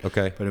loan,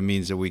 Okay. but it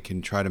means that we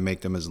can try to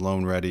make them as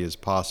loan ready as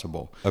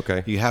possible.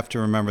 Okay. You have to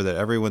remember that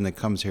everyone that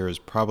comes here has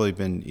probably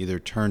been either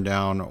turned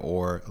down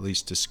or at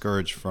least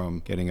discouraged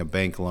from getting a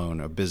bank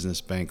loan, a business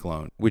bank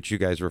loan. Which you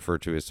guys refer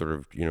to as sort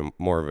of,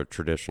 more of a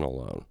traditional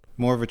loan.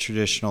 More of a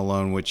traditional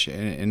loan,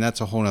 and that's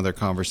a whole other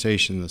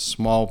conversation. The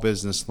small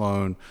business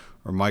loan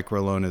or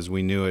micro loan as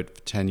we knew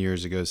it 10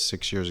 years ago,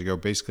 6 years ago,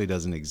 basically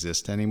doesn't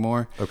exist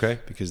anymore. Okay.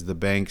 Because the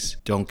banks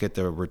don't get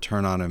the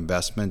return on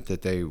investment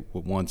that they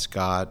once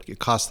got. It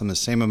costs them the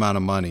same amount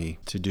of money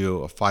to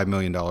do a $5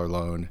 million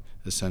loan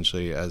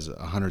essentially as a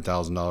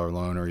 $100,000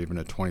 loan or even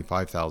a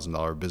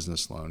 $25,000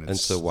 business loan. And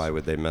so why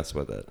would they mess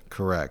with it?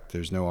 Correct.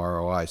 There's no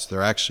ROI. So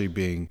they're actually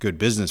being good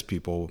business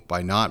people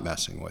by not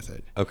messing with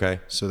it.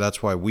 Okay. So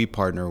that's why we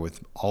partner with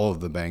all of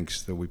the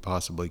banks that we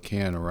possibly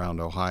can around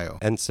Ohio.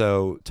 And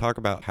so talk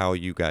about how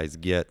you guys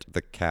get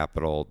the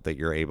capital that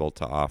you're able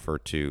to offer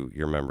to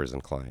your members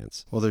and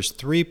clients. Well, there's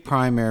three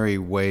primary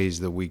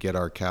ways that we get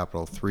our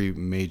capital, three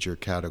major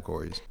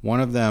categories. One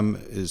of them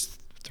is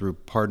through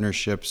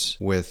partnerships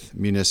with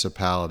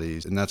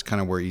municipalities. And that's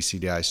kind of where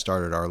ECDI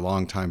started. Our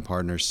longtime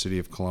partners, City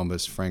of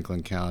Columbus,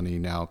 Franklin County,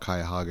 now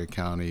Cuyahoga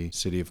County,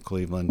 City of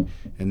Cleveland.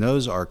 And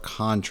those are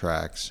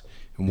contracts.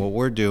 And what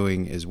we're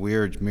doing is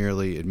we're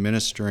merely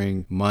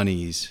administering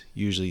monies,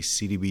 usually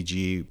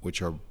CDBG,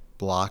 which are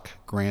block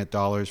grant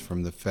dollars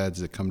from the feds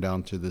that come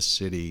down to the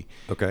city.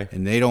 Okay.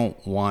 And they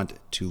don't want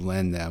to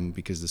lend them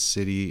because the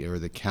city or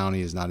the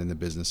county is not in the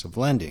business of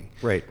lending.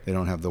 Right. They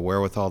don't have the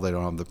wherewithal. They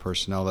don't have the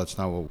personnel. That's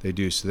not what they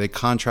do. So they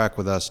contract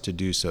with us to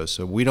do so.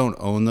 So we don't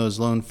own those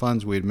loan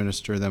funds. We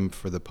administer them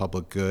for the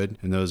public good.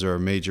 And those are a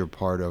major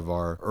part of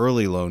our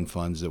early loan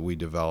funds that we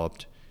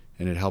developed.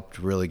 And it helped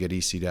really get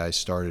ECDI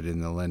started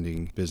in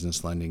the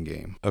business lending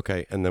game.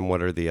 Okay. And then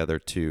what are the other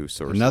two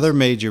sources? Another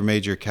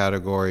major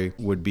category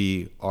would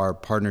be our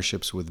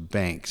partnerships with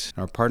banks.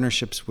 Our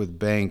partnerships with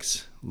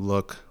banks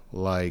look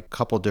like a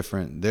couple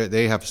different,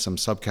 they have some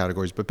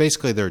subcategories, but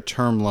basically they're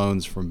term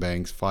loans from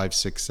banks, 5,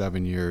 6,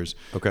 7 years.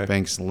 Okay.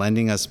 Banks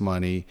lending us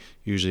money,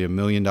 usually $1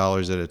 million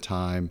at a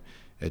time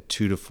at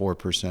 2 to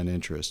 4%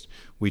 interest.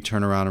 We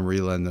turn around and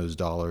relend those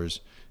dollars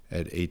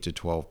at 8 to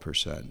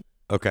 12%.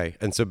 Okay.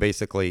 And so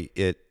basically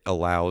it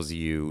allows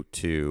you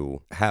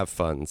to have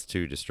funds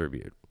to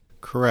distribute.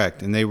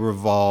 Correct. And they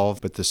revolve,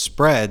 but the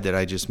spread that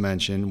I just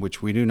mentioned,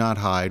 which we do not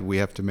hide, we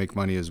have to make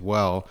money as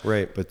well.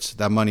 Right. But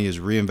that money is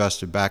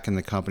reinvested back in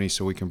the company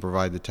so we can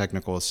provide the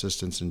technical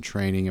assistance and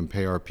training and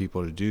pay our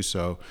people to do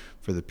so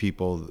for the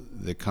people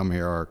that come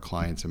here, our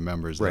clients and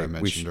members that I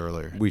mentioned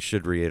earlier. We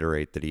should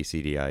reiterate that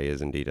ECDI is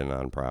indeed a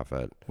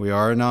nonprofit. We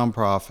are a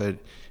nonprofit.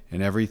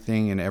 And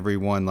everything and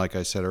everyone, like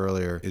I said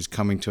earlier, is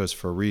coming to us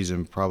for a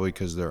reason, probably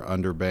because they're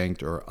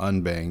underbanked or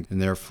unbanked.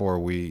 And therefore,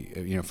 we,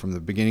 from the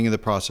beginning of the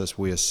process,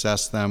 we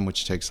assess them,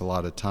 which takes a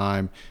lot of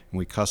time. And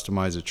we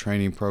customize a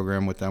training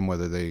program with them,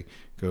 whether they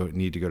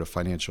need to go to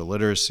financial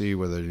literacy,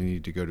 whether they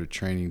need to go to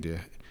training to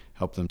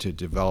help them to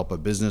develop a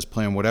business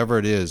plan, whatever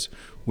it is,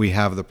 we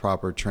have the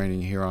proper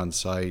training here on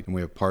site, and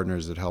we have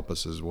partners that help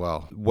us as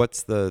well.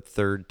 What's the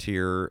third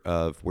tier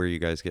of where you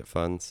guys get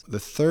funds? The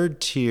third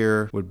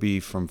tier would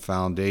be from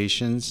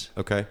foundations.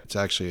 Okay. It's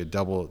actually a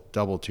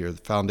double tier,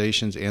 the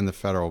foundations and the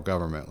federal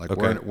government. Like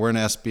Okay. we're an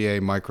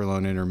SBA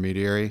microloan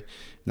intermediary,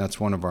 and that's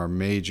one of our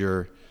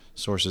major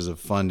sources of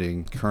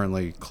funding,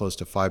 currently close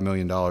to $5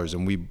 million.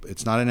 And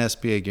it's not an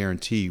SBA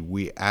guarantee.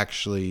 We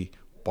actually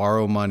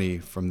borrow money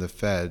from the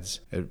feds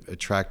at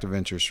attractive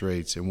interest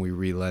rates, and we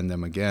relend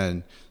them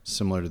again,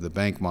 similar to the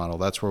bank model.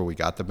 That's where we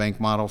got the bank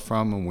model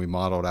from, and we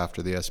modeled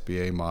after the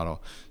SBA model.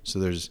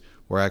 So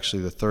we're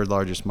actually the third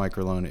largest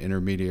microloan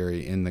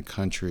intermediary in the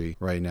country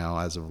right now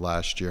as of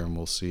last year, and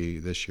we'll see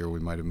this year we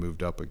might have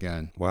moved up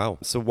again. Wow.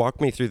 So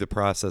walk me through the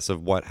process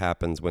of what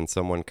happens when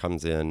someone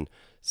comes in,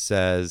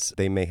 says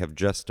they may have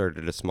just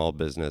started a small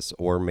business,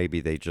 or maybe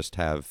they just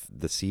have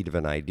the seed of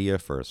an idea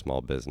for a small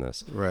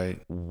business.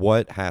 Right.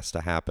 What has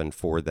to happen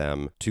for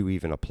them to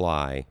even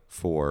apply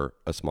for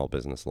a small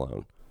business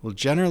loan? Well,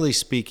 generally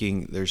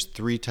speaking, there's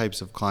 3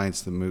 types of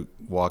clients that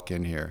walk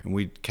in here, and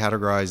we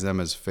categorize them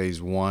as phase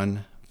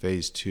 1,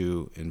 phase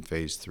 2, and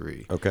phase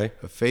 3. Okay.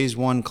 A phase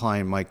 1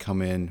 client might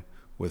come in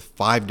with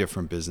 5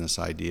 different business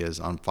ideas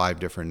on 5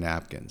 different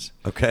napkins.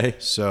 Okay.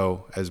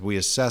 So as we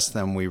assess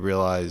them, we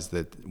realize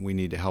that we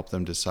need to help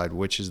them decide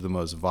which is the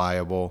most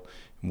viable,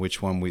 and which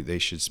one they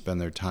should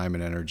spend their time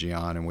and energy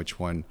on, and which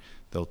one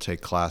they'll take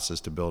classes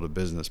to build a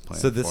business plan.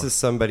 So this is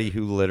somebody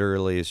who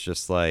literally is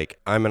just like,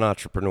 I'm an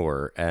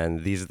entrepreneur,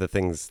 and these are the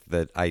things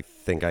that I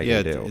think I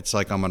can do. Yeah, it's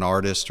like I'm an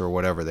artist or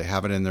whatever. They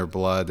have it in their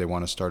blood. They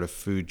want to start a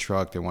food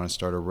truck. They want to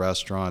start a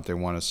restaurant. They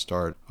want to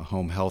start a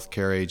home health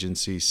care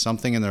agency,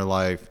 something in their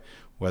life,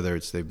 whether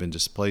it's they've been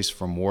displaced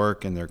from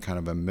work and they're kind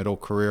of a middle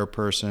career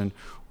person,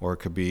 or it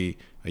could be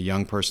a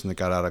young person that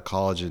got out of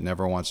college that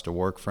never wants to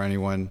work for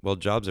anyone. Well,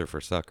 jobs are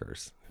for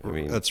suckers. I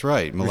mean, That's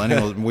right.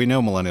 Millennials, we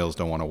know millennials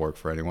don't want to work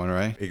for anyone,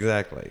 right?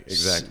 Exactly.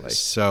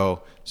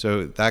 So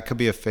that could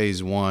be a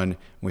phase 1.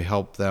 We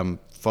help them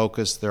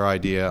focus their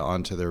idea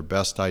onto their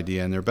best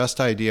idea, and their best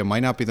idea might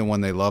not be the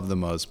one they love the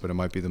most, but it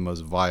might be the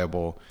most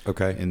viable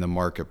in the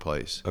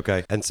marketplace.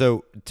 Okay. And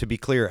so to be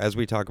clear, as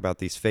we talk about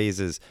these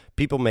phases,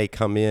 people may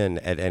come in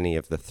at any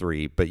of the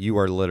 3, but you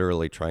are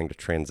literally trying to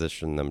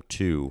transition them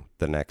to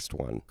the next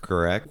one,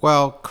 correct?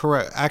 Well,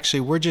 correct.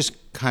 Actually, we're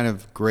just kind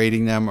of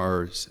grading them,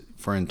 or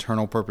for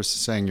internal purposes,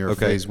 saying you're a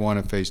phase 1,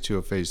 a phase 2,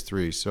 a phase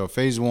 3. So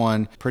phase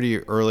 1, pretty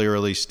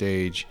early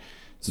stage.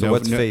 So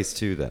what's phase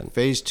 2 then?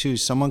 Phase 2,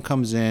 someone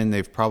comes in,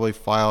 they've probably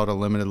filed a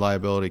limited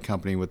liability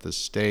company with the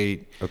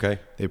state. Okay.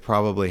 They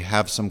probably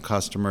have some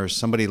customers.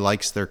 Somebody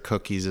likes their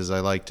cookies, as I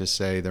like to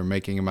say. They're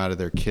making them out of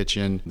their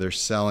kitchen. They're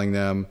selling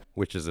them.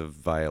 Which is a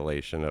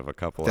violation of a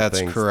couple of That's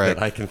things correct.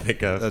 that I can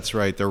think of. That's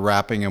right. They're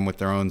wrapping them with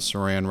their own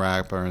saran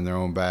wrapper and their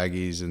own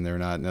baggies, and they're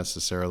not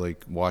necessarily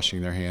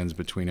washing their hands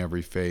between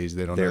every phase.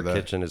 They don't know that. Their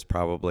kitchen is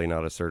probably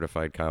not a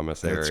certified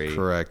commissary. That's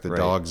correct. The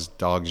right.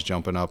 dogs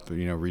jumping up,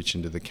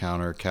 reaching to the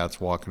counter, cats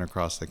walking walking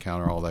across the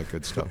counter, all that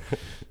good stuff.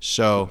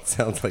 So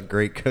Sounds like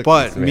great cookies.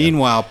 but man.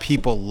 meanwhile,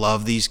 people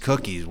love these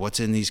cookies. What's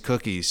in these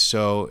cookies?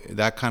 So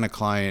that kind of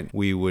client,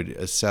 we would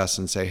assess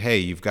and say, hey,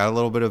 you've got a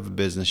little bit of a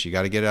business. You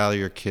got to get out of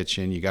your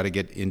kitchen. You got to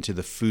get into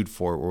the food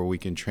fort where we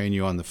can train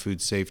you on the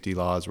food safety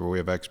laws, where we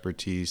have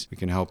expertise. We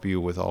can help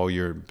you with all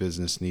your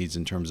business needs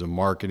in terms of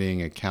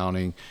marketing,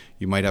 accounting.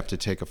 You might have to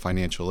take a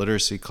financial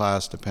literacy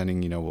class,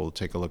 depending, we'll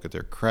take a look at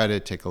their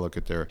credit, take a look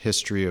at their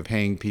history of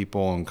paying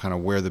people and kind of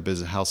where the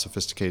business, how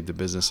sophisticated the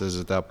business is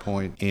at that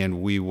point.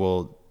 And we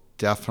will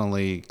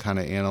definitely kind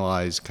of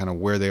analyze kind of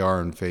where they are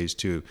in phase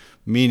 2,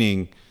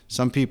 meaning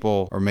some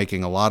people are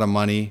making a lot of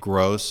money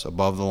gross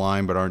above the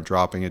line, but aren't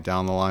dropping it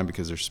down the line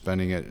because they're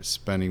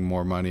spending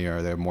more money,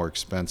 or they have more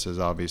expenses,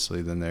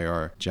 obviously, than they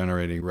are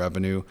generating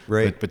revenue.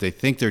 Right. But they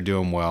think they're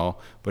doing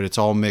well, but it's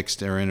all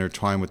mixed or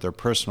intertwined with their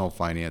personal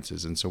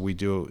finances. And so we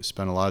do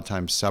spend a lot of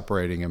time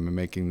separating them and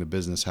making the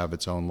business have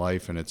its own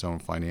life and its own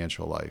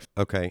financial life.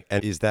 Okay.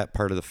 And is that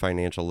part of the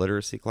financial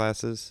literacy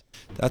classes?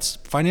 That's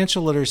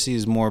financial literacy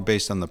is more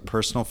based on the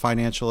personal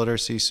financial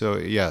literacy. So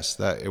yes,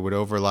 that it would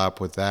overlap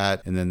with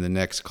that. And then the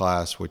next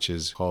class, which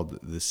is called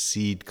the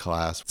seed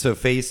class. So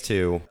phase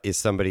 2 is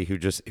somebody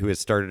who has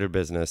started a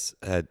business.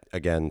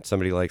 Again,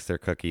 somebody likes their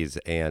cookies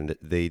and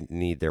they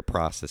need their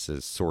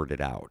processes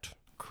sorted out.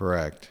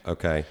 Correct.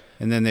 Okay.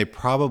 And then they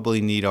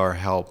probably need our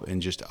help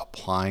in just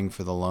applying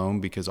for the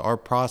loan, because our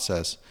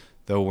process,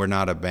 though we're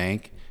not a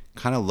bank,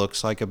 kind of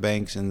looks like a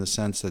bank's in the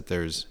sense that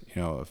there's,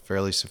 a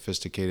fairly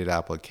sophisticated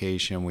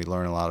application. We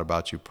learn a lot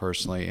about you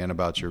personally and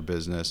about your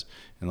business.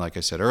 And like I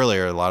said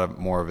earlier, a lot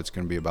more of it's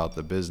going to be about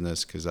the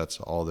business, because that's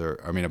all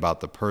about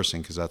the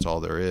person, because that's all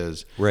there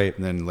is. Right.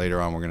 And then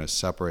later on, we're going to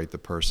separate the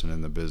person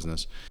and the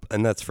business.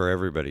 And that's for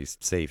everybody's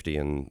safety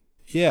and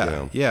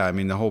Yeah. I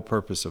mean, the whole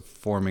purpose of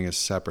forming a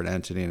separate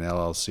entity, an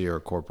LLC or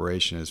a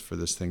corporation, is for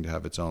this thing to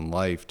have its own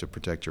life, to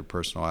protect your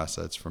personal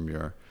assets from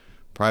your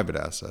private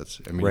assets.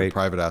 Your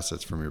private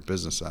assets from your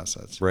business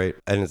assets. Right.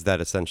 And is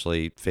that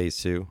essentially phase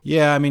 2?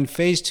 Yeah,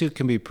 phase 2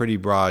 can be pretty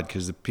broad,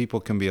 because the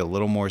people can be a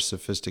little more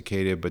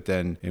sophisticated,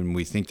 and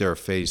we think they're a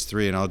phase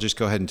 3. And I'll just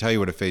go ahead and tell you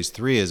what a phase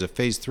 3 is. A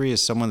phase 3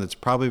 is someone that's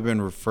probably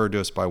been referred to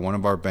us by one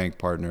of our bank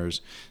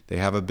partners. They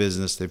have a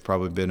business. They've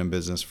probably been in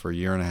business for a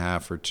year and a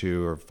half or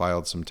 2, or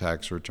filed some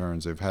tax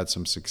returns. They've had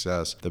some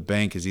success. The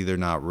bank is either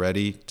not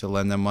ready to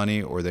lend them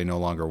money, or they no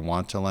longer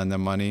want to lend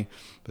them money.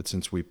 But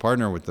since we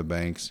partner with the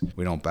banks,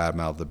 we don't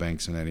badmouth the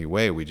banks in any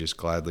way. We just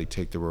gladly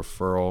take the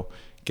referral,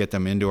 get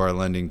them into our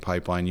lending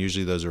pipeline.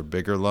 Usually those are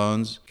bigger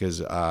loans,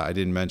 because I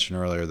didn't mention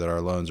earlier that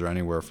our loans are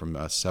anywhere from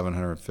a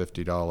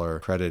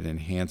 $750 credit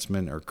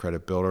enhancement or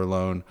credit builder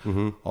loan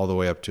all the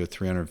way up to a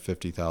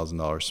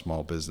 $350,000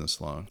 small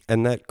business loan.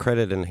 And that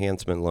credit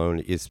enhancement loan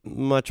is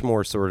much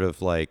more sort of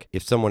like,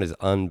 if someone is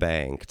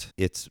unbanked,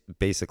 it's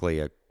basically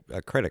a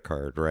credit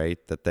card,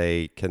 right? That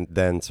they can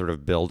then sort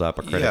of build up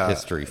a credit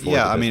history for.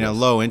 Yeah, a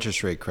low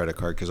interest rate credit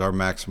card, because our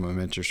maximum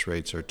interest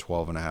rates are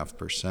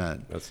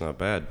 12.5%. That's not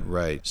bad.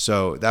 Right.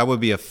 So that would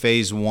be a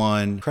phase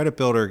 1. Credit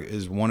builder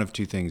is one of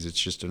two things. It's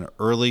just an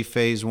early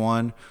phase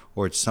 1,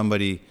 or it's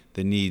somebody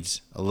that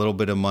needs a little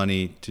bit of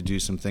money to do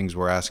some things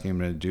we're asking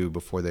them to do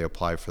before they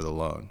apply for the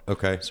loan.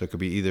 Okay. So it could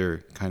be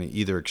either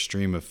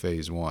extreme of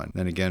phase 1.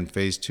 Then again,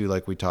 phase 2,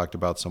 like we talked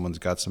about, someone's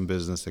got some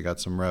business, they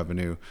got some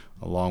revenue,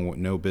 along with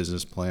no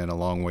business plan, a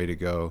long way to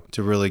go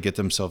to really get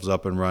themselves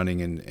up and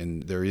running.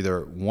 And they're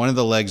either one of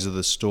the legs of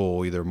the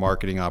stool, either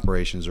marketing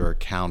operations or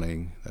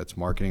accounting. That's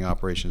marketing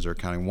operations or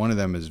accounting. One of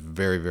them is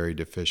very, very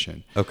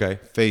deficient. Okay.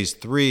 Phase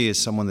 3 is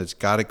someone that's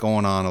got it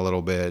going on a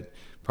little bit,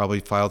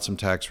 probably filed some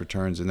tax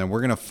returns, and then we're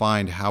going to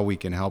find how we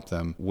can help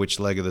them. Which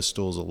leg of the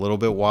stool is a little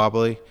bit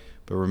wobbly,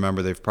 but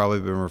remember, they've probably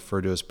been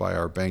referred to us by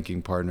our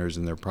banking partners,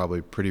 and they're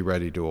probably pretty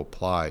ready to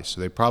apply.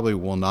 So they probably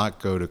will not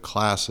go to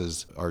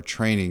classes or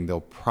training. They'll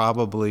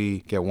probably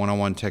get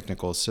one-on-one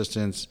technical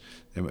assistance.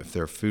 And if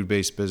they're a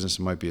food-based business,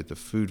 it might be at the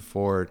food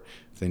fort.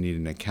 If they need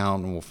an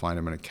accountant, we'll find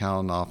them an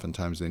accountant.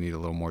 Oftentimes they need a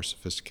little more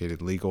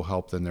sophisticated legal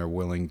help than they're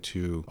willing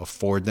to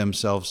afford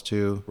themselves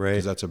to. Right.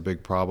 Because that's a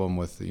big problem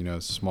with,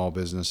 small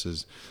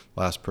businesses.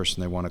 Last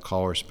person they want to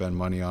call or spend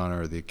money on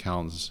are the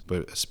accountants,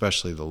 but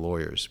especially the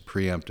lawyers,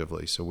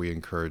 preemptively. So we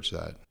encourage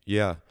that.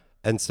 Yeah.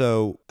 And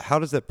so how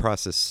does that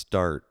process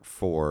start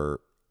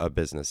for a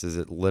business? Is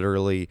it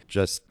literally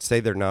just, say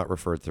they're not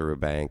referred through a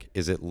bank,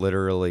 is it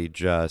literally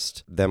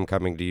just them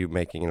coming to you,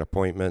 making an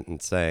appointment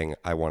and saying,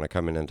 I want to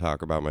come in and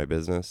talk about my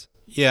business?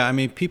 Yeah,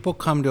 people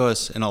come to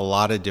us in a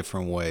lot of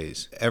different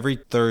ways. Every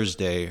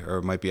Thursday, or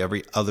it might be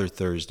every other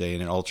Thursday,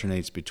 and it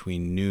alternates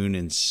between noon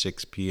and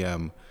 6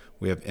 p.m.,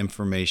 we have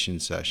information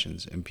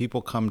sessions. And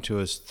people come to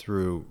us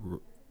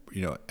through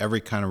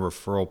every kind of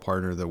referral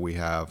partner that we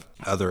have,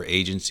 other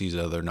agencies,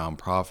 other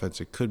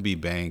nonprofits. It could be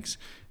banks.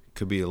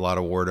 Could be a lot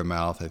of word of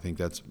mouth. I think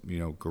that's,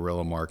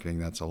 guerrilla marketing.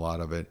 That's a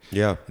lot of it.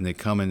 Yeah. And they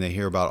come and they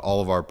hear about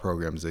all of our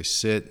programs. They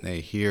sit and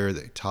they hear,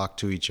 they talk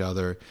to each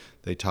other.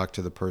 They talk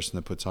to the person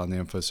that puts on the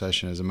info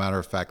session. As a matter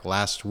of fact,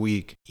 last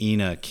week,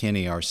 Ina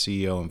Kinney, our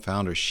CEO and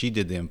founder, she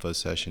did the info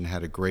session,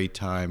 had a great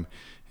time.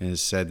 and has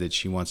said that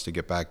she wants to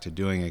get back to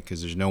doing it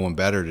because there's no one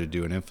better to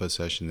do an info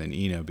session than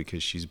Ina,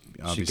 because she's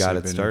obviously got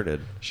it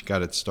started. She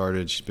got it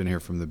started. She's been here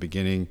from the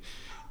beginning,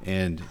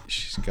 and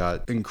she's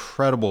got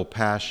incredible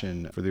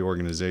passion for the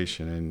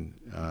organization. And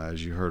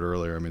as you heard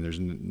earlier, I mean,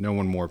 there's no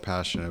one more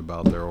passionate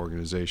about their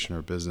organization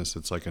or business.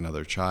 It's like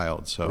another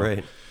child. So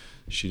Right.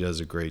 she does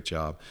a great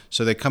job.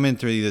 So they come in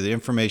through either the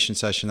information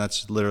session,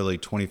 that's literally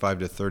 25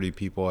 to 30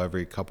 people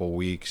every couple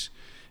weeks.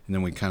 And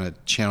then we kind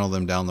of channel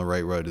them down the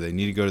right road. Do they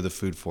need to go to the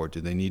food fort?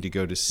 Do they need to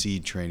go to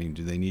seed training?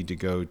 Do they need to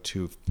go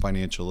to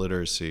financial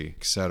literacy,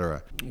 et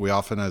cetera? We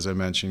often, as I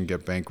mentioned,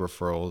 get bank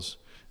referrals.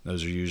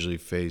 Those are usually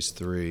phase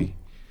 3.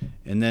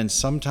 And then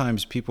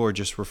sometimes people are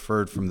just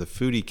referred from the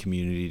foodie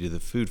community to the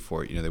food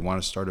fort. You know, they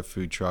want to start a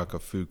food truck, a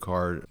food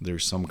cart.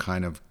 There's some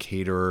kind of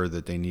caterer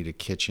that they need a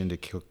kitchen to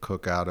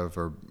cook out of,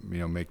 or, you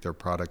know, make their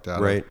product out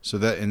Right. of. So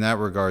that in that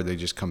regard, they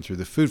just come through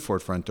the food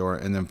fort front door.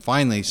 And then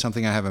finally,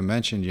 something I haven't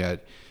mentioned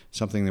yet,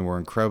 something that we're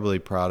incredibly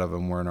proud of,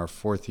 and we're in our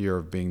 4th year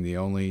of being the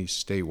only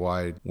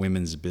statewide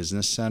women's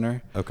business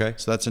center. Okay.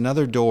 So that's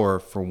another door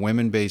for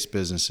women-based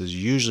businesses,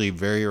 usually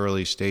very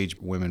early stage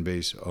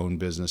women-based owned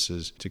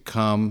businesses, to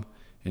come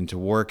and to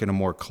work in a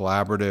more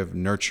collaborative,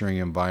 nurturing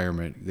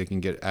environment. They can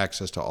get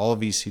access to all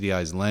of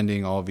ECDI's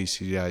lending, all of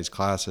ECDI's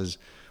classes,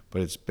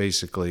 but it's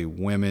basically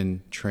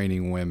women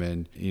training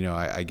women. You know,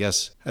 I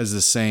guess as the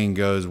saying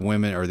goes,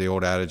 women, or the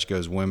old adage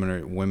goes,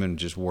 women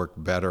just work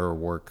better or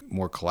work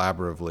more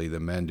collaboratively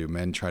than men do.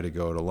 Men try to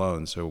go it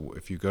alone. So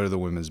if you go to the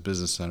Women's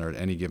Business Center at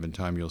any given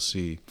time, you'll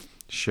see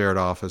shared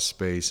office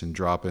space and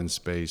drop-in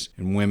space,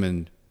 and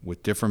women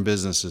with different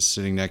businesses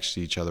sitting next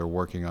to each other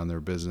working on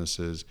their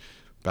businesses,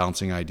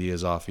 bouncing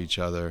ideas off each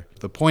other.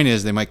 The point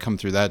is, they might come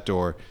through that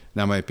door, and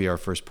that might be our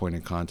first point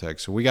of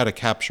contact. So we got to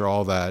capture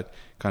all that,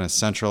 kind of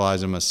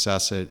centralize them,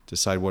 assess it,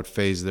 decide what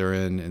phase they're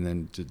in, and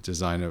then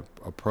design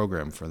a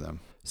program for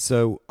them.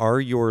 So are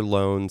your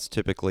loans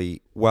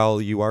typically,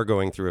 while you are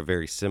going through a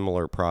very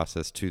similar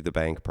process to the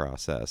bank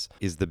process,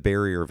 is the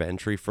barrier of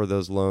entry for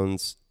those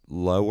loans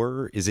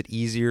lower? Is it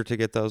easier to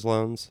get those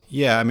loans?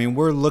 Yeah, I mean,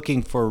 we're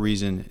looking for a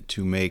reason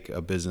to make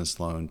a business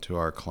loan to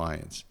our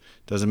clients.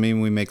 Doesn't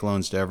mean we make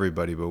loans to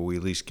everybody, but we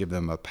at least give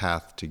them a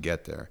path to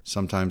get there.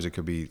 Sometimes it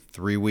could be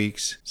 3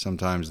 weeks.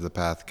 Sometimes the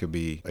path could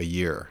be a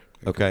year.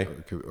 Okay.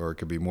 Or it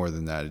could be more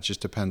than that. It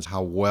just depends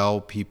how well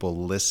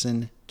people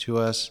listen to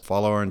us,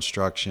 follow our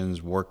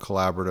instructions, work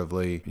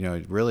collaboratively, you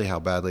know, really how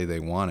badly they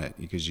want it,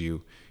 because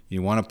you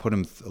want to put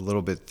them a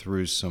little bit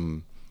through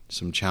some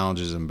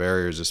challenges and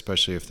barriers,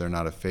 especially if they're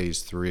not a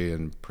phase 3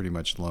 and pretty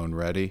much loan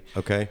ready.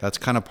 Okay. That's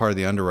kind of part of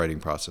the underwriting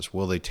process.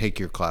 Will they take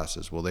your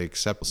classes? Will they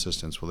accept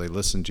assistance? Will they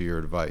listen to your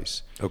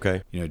advice?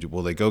 Okay. You know,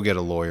 will they go get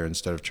a lawyer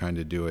instead of trying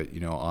to do it,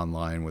 you know,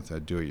 online with a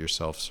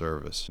do-it-yourself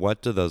service?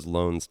 What do those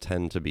loans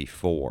tend to be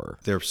for?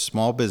 They're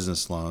small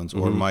business loans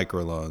or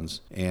microloans,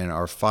 and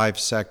our 5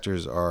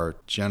 sectors are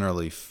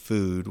generally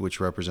food, which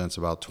represents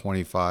about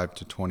 25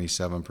 to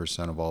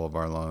 27% of all of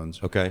our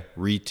loans. Okay.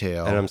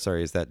 Retail. And I'm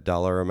sorry, is that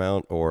dollar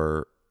amount or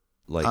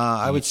like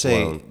I would each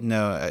say loan?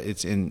 no.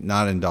 It's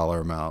not in dollar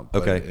amount,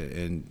 but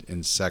Okay.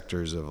 in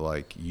sectors of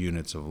like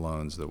units of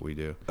loans that we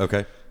do.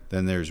 Okay.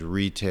 Then there's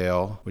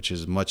retail, which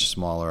is much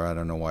smaller. I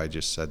don't know why I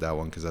just said that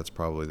one, because that's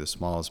probably the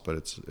smallest, but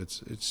it's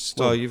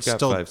still. Well, you've got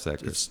still, 5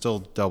 sectors. It's still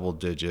double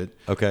digit.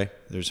 Okay.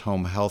 There's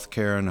home health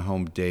care and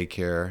home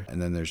daycare,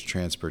 and then there's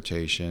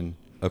transportation.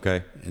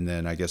 Okay. And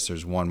then I guess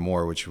there's one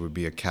more, which would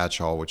be a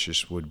catch-all, which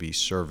just would be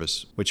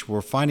service, which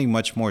we're finding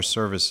much more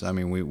service. I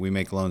mean, we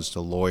make loans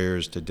to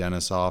lawyers, to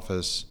dentist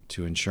office,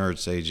 to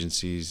insurance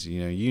agencies,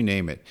 you know, you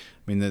name it.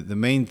 I mean, the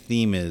main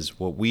theme is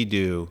what we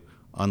do,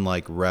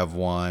 unlike Rev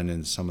One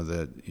and some of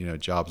the, you know,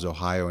 Jobs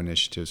Ohio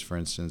initiatives, for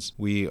instance,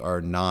 we are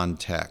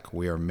non-tech.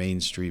 We are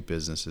Main Street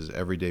businesses,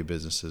 everyday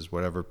businesses,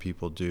 whatever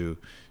people do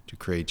to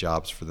create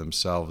jobs for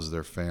themselves,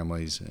 their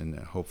families, and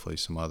hopefully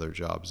some other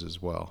jobs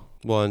as well.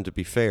 Well, and to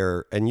be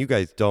fair, and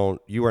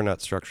you are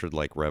not structured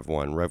like Rev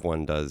One. Rev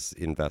One does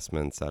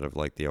investments out of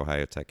like the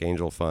Ohio Tech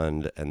Angel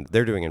Fund, and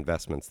they're doing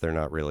investments. They're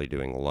not really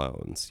doing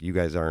loans. You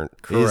guys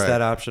aren't. Correct. Is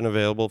that option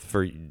available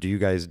for, do you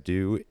guys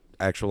do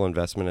actual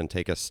investment and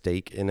take a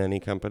stake in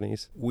any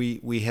companies?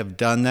 We have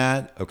done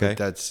that. Okay. But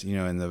that's, you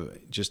know, in the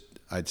just,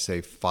 I'd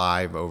say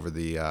 5 over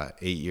the 8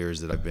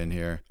 years that I've been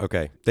here.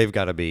 Okay. They've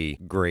got to be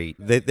great.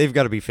 They've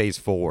got to be phase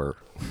 4.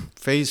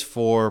 Phase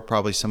 4,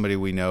 probably somebody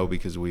we know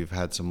because we've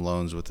had some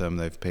loans with them.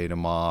 They've paid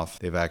them off.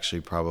 They've actually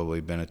probably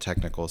been a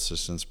technical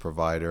assistance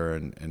provider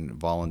and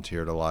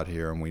volunteered a lot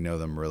here, and we know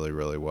them really,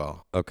 really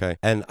well. Okay.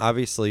 And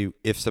obviously,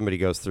 if somebody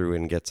goes through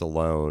and gets a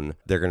loan,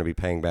 they're going to be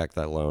paying back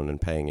that loan and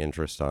paying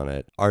interest on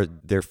it. Are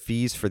there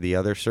fees for the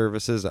other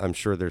services? I'm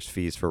sure there's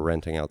fees for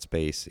renting out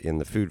space in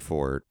the food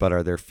fort, but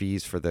are there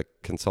fees for the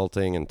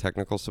consulting and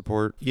technical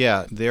support?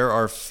 Yeah, there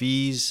are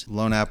fees,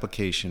 loan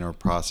application or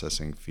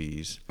processing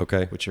fees.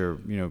 Okay. Which are,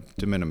 you know,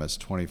 de minimis,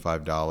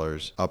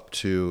 $25, up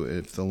to,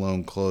 if the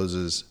loan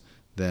closes,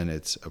 then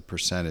it's a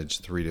percentage,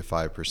 3 to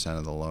 5%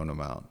 of the loan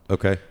amount.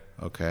 Okay.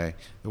 Okay.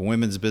 The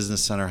Women's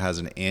Business Center has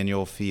an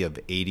annual fee of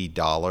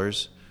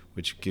 $80,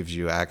 which gives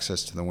you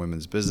access to the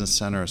Women's Business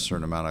Center, a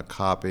certain amount of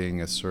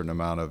copying, a certain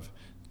amount of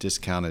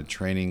discounted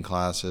training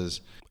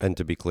classes. And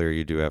to be clear,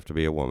 you do have to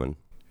be a woman.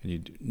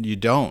 And you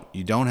don't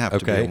have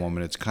to be Okay. a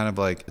woman. It's kind of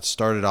like it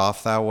started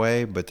off that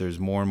way, but there's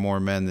more and more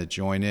men that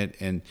join it.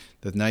 And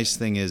the nice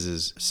thing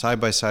is side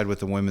by side with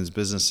the Women's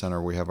Business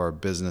Center, we have our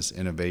Business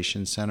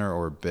Innovation Center,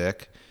 or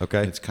BIC.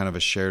 Okay. It's kind of a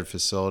shared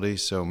facility,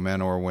 so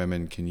men or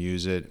women can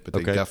use it, but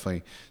they Okay.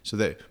 definitely, so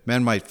that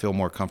men might feel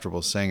more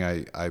comfortable saying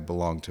I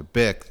belong to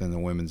BIC than the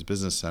Women's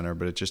Business Center,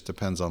 but it just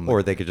depends on the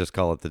Or they could just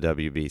call it the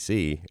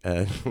WBC.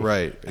 And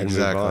right, and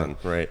exactly. move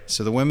on. Right.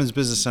 So the Women's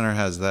Business Center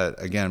has that,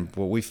 again,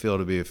 what we feel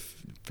to be a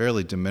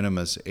fairly de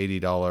minimis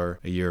 $80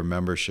 a year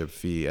membership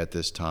fee at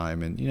this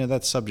time. And,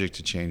 that's subject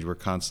to change. We're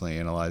constantly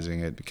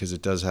analyzing it because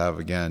it does have,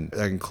 again,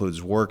 that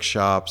includes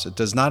workshops. It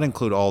does not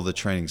include all the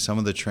training. Some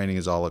of the training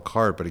is a la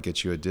carte, but it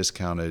gets you a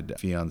discounted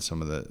fee on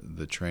some of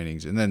the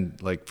trainings. And then,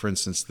 like, for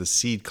instance, the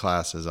seed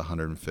class is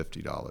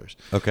 $150.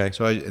 Okay.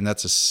 So, and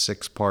that's a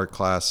 6-part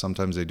class.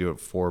 Sometimes they do it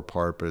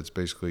 4-part, but it's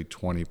basically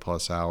 20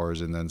 plus hours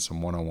and then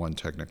some one-on-one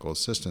technical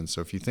assistance.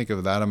 So if you think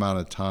of that amount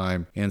of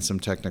time and some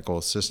technical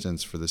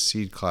assistance for the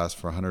seed class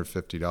for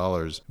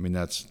 $150, I mean,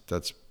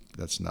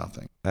 that's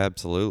nothing.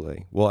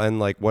 Absolutely. Well, and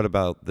like, what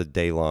about the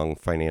day-long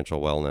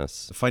financial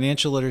wellness? The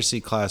financial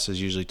literacy class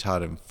is usually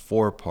taught in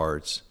 4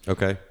 parts.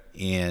 Okay.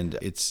 And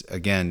it's,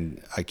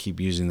 again, I keep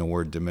using the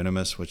word de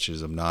minimis, which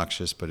is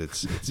obnoxious, but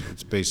it's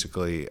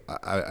basically,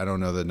 I don't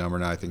know the number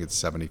now, I think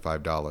it's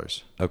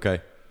 $75.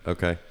 Okay.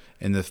 Okay.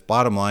 And the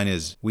bottom line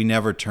is we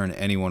never turn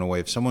anyone away.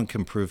 If someone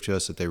can prove to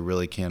us that they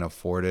really can't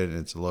afford it and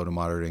it's a low to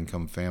moderate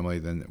income family,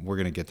 then we're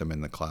going to get them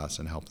in the class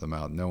and help them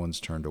out. No one's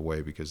turned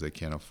away because they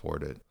can't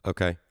afford it.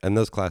 Okay. And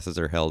those classes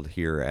are held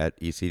here at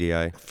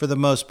ECDI? For the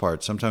most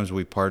part. Sometimes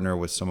we partner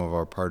with some of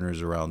our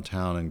partners around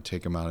town and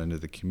take them out into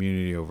the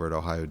community over at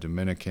Ohio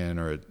Dominican,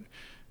 or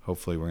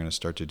hopefully we're going to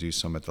start to do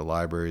some at the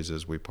libraries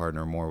as we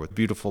partner more with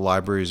beautiful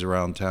libraries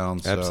around town.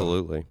 So.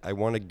 Absolutely. I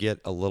want to get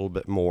a little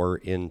bit more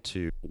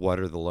into what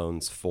are the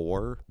loans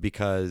for,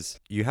 because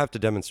you have to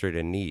demonstrate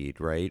a need,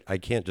 right? I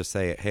can't just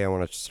say, hey, I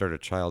want to start a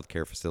child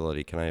care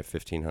facility. Can I have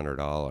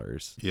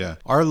 $1,500? Yeah.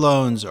 Our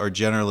loans are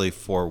generally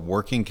for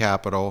working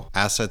capital,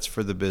 assets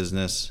for the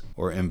business,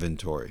 or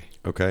inventory.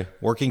 Okay.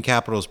 Working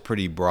capital is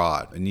pretty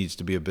broad. It needs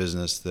to be a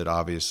business that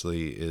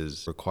obviously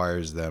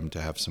requires them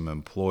to have some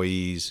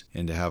employees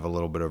and to have a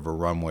little bit of a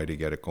runway to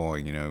get it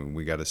going.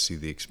 We got to see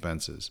the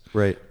expenses.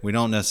 Right. We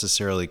don't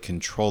necessarily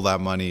control that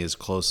money as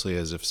closely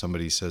as if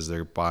somebody says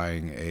they're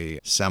buying a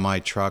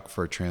semi-truck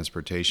for a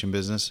transportation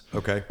business.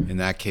 Okay. In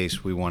that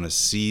case, we want to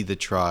see the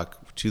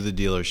truck to the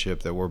dealership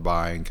that we're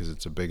buying because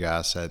it's a big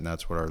asset and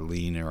that's what our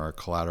lien or our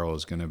collateral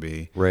is going to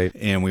be. Right.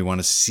 And we want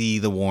to see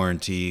the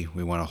warranty.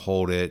 We want to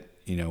hold it.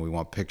 We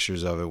want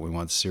pictures of it. We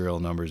want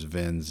serial numbers,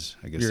 VINs.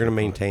 I guess You're going to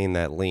maintain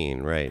that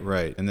lien, right?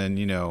 Right. And then,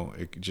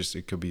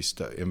 it could be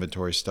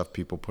inventory stuff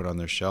people put on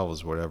their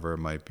shelves, whatever it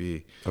might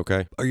be.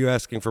 Okay. Are you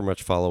asking for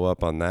much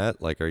follow-up on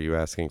that? Like, are you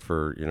asking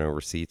for,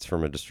 receipts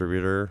from a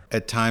distributor?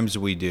 At times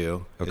we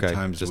do. Okay. At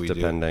times just we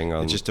depending do.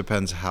 on... It just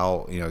depends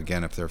how,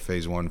 again, if they're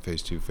phase 1,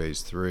 phase 2,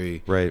 phase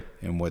 3. Right.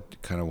 And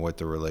what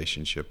the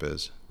relationship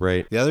is.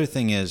 Right. The other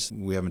thing is,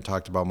 we haven't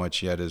talked about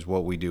much yet, is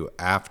what we do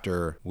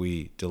after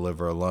we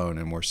deliver a loan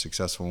and we're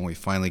successful. When we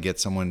finally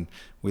get someone,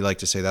 we like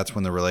to say that's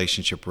when the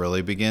relationship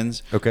really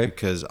begins. Okay.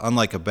 Because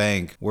unlike a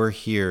bank, we're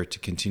here to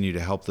continue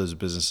to help those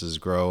businesses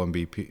grow and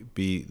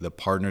be the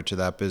partner to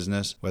that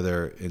business,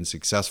 whether in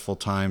successful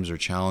times or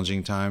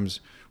challenging times.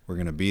 We're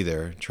going to be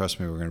there.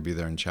 Trust me, we're going to be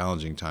there in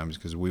challenging times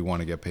because we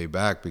want to get paid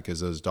back because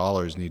those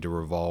dollars need to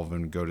revolve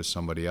and go to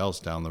somebody else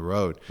down the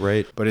road.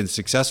 Right. But in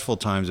successful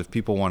times, if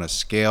people want to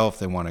scale, if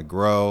they want to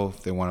grow,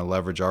 if they want to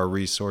leverage our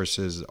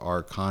resources,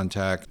 our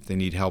contact, if they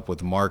need help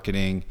with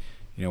marketing,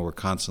 we're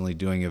constantly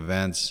doing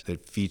events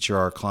that feature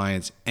our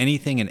clients.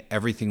 Anything and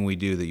everything we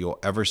do that you'll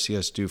ever see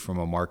us do from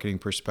a marketing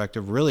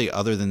perspective, really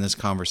other than this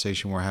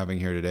conversation we're having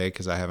here today,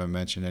 because I haven't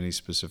mentioned any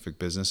specific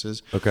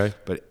businesses. Okay.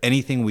 But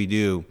anything we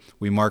do,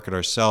 we market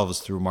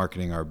ourselves through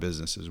marketing our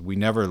businesses. We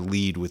never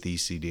lead with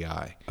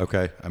ECDI.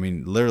 Okay. I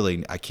mean,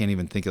 literally, I can't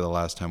even think of the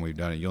last time we've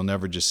done it. You'll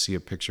never just see a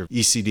picture of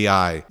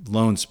ECDI,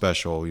 loan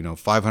special,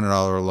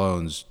 $500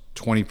 loans,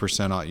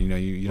 20% off. You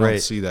don't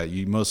Right. see that.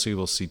 You mostly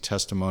will see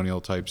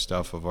testimonial type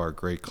stuff of our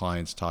great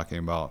clients talking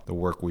about the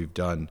work we've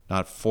done,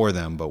 not for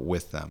them, but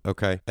with them.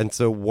 Okay. And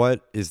so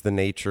what is the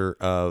nature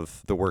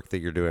of the work that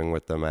you're doing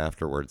with them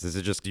afterwards? Is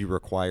it just, do you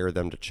require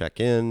them to check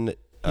in?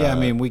 Yeah, I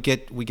mean, we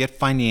get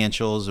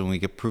financials and we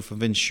get proof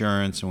of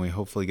insurance and we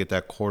hopefully get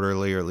that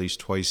quarterly or at least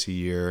twice a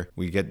year.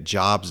 We get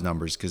jobs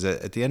numbers because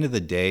at the end of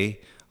the day,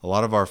 a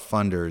lot of our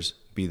funders,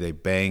 be they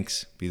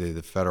banks, be they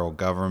the federal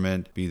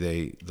government, be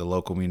they the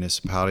local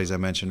municipalities I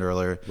mentioned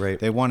earlier, right.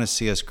 They want to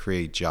see us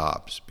create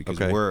jobs because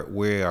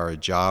we are a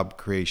job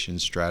creation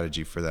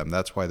strategy for them.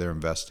 That's why they're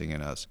investing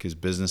in us, because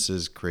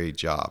businesses create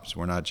jobs.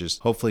 We're not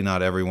just, hopefully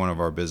not every one of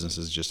our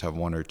businesses just have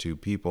 1 or 2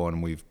 people,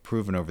 and we've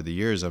proven over the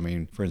years. I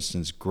mean, for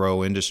instance,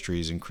 Grow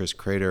Industries and Chris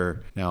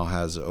Crater now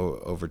has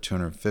over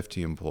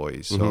 250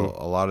 employees. So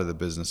a lot of the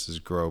businesses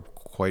grow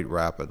quite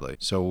rapidly.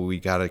 So we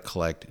got to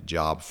collect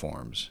job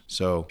forms.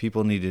 So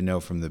people need to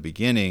know from the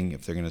beginning,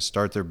 if they're going to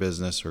start their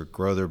business or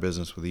grow their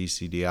business with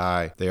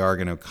ECDI, they are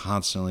going to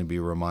constantly be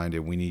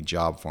reminded we need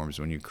job forms.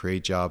 When you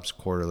create jobs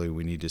quarterly,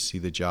 we need to see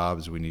the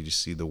jobs, we need to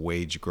see the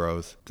wage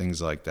growth,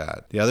 things like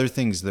that. The other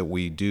things that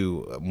we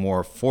do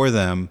more for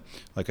them,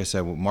 like I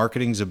said,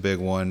 marketing's a big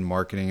one,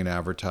 marketing and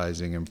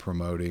advertising and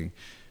promoting.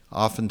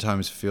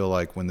 Oftentimes feel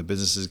like when the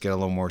businesses get a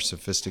little more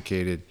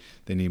sophisticated,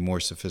 they need more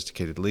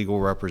sophisticated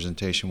legal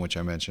representation, which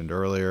I mentioned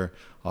earlier.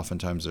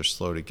 Oftentimes they're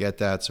slow to get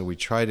that. So we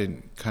try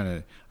to kind of,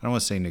 I don't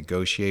want to say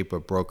negotiate,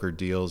 but broker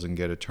deals and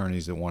get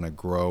attorneys that want to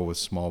grow with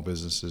small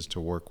businesses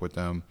to work with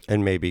them.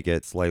 And maybe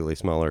get slightly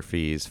smaller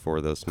fees for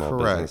those small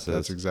businesses. Correct.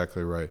 That's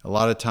exactly right. A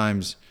lot of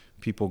times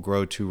people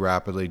grow too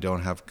rapidly,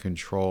 don't have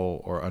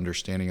control or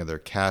understanding of their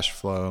cash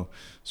flow.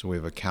 So we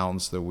have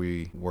accountants that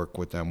we work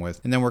with them with.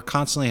 And then we're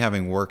constantly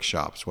having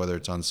workshops, whether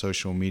it's on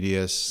social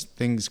media,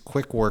 things,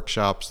 quick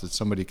workshops that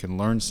somebody can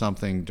learn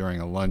something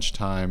during a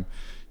lunchtime.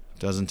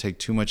 Doesn't take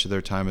too much of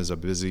their time as a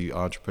busy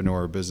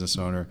entrepreneur or business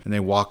owner, and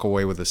they walk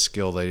away with a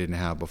skill they didn't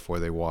have before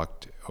they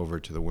walked over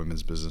to the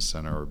Women's Business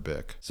Center or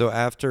BIC. So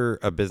after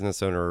a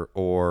business owner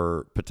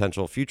or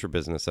potential future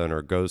business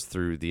owner goes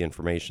through the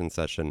information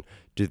session,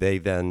 do they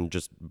then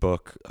just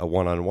book a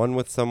one-on-one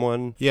with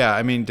someone? Yeah,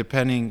 I mean,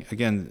 depending,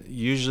 again,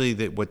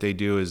 usually what they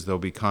do is they'll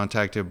be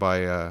contacted by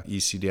a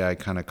ECDI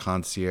kind of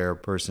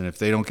concierge person. If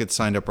they don't get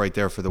signed up right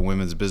there for the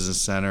Women's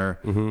Business Center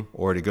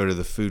or to go to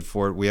the food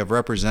fort, we have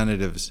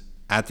representatives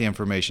at the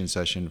information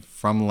session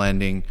from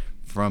lending,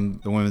 from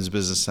the Women's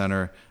Business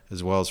Center,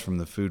 as well as from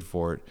the food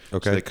fort.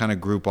 Okay. So they kind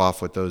of group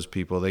off with those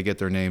people. They get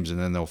their names and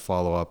then they'll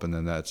follow up, and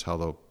then that's how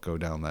they'll go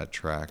down that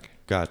track.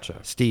 Gotcha.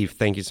 Steve,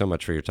 thank you so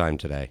much for your time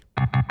today.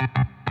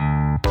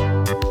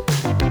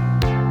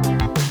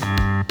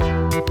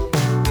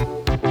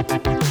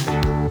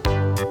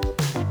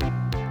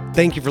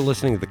 Thank you for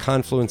listening to the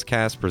Confluence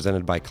Cast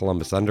presented by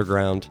Columbus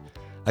Underground.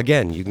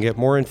 Again, you can get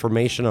more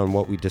information on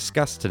what we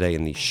discussed today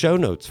in the show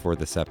notes for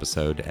this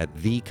episode at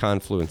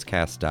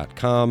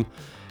theconfluencecast.com.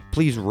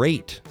 Please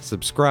rate,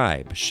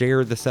 subscribe,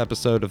 share this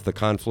episode of the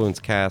Confluence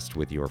Cast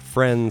with your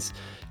friends,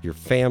 your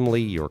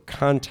family, your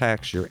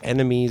contacts, your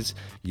enemies,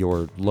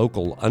 your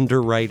local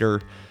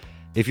underwriter.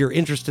 If you're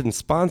interested in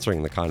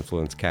sponsoring the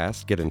Confluence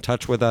Cast, get in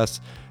touch with us.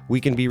 We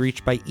can be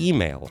reached by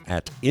email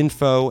at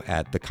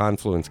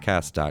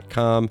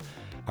info@theconfluencecast.com.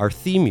 Our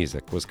theme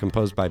music was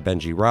composed by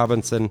Benji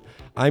Robinson.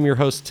 I'm your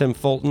host, Tim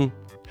Fulton.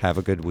 Have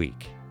a good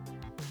week.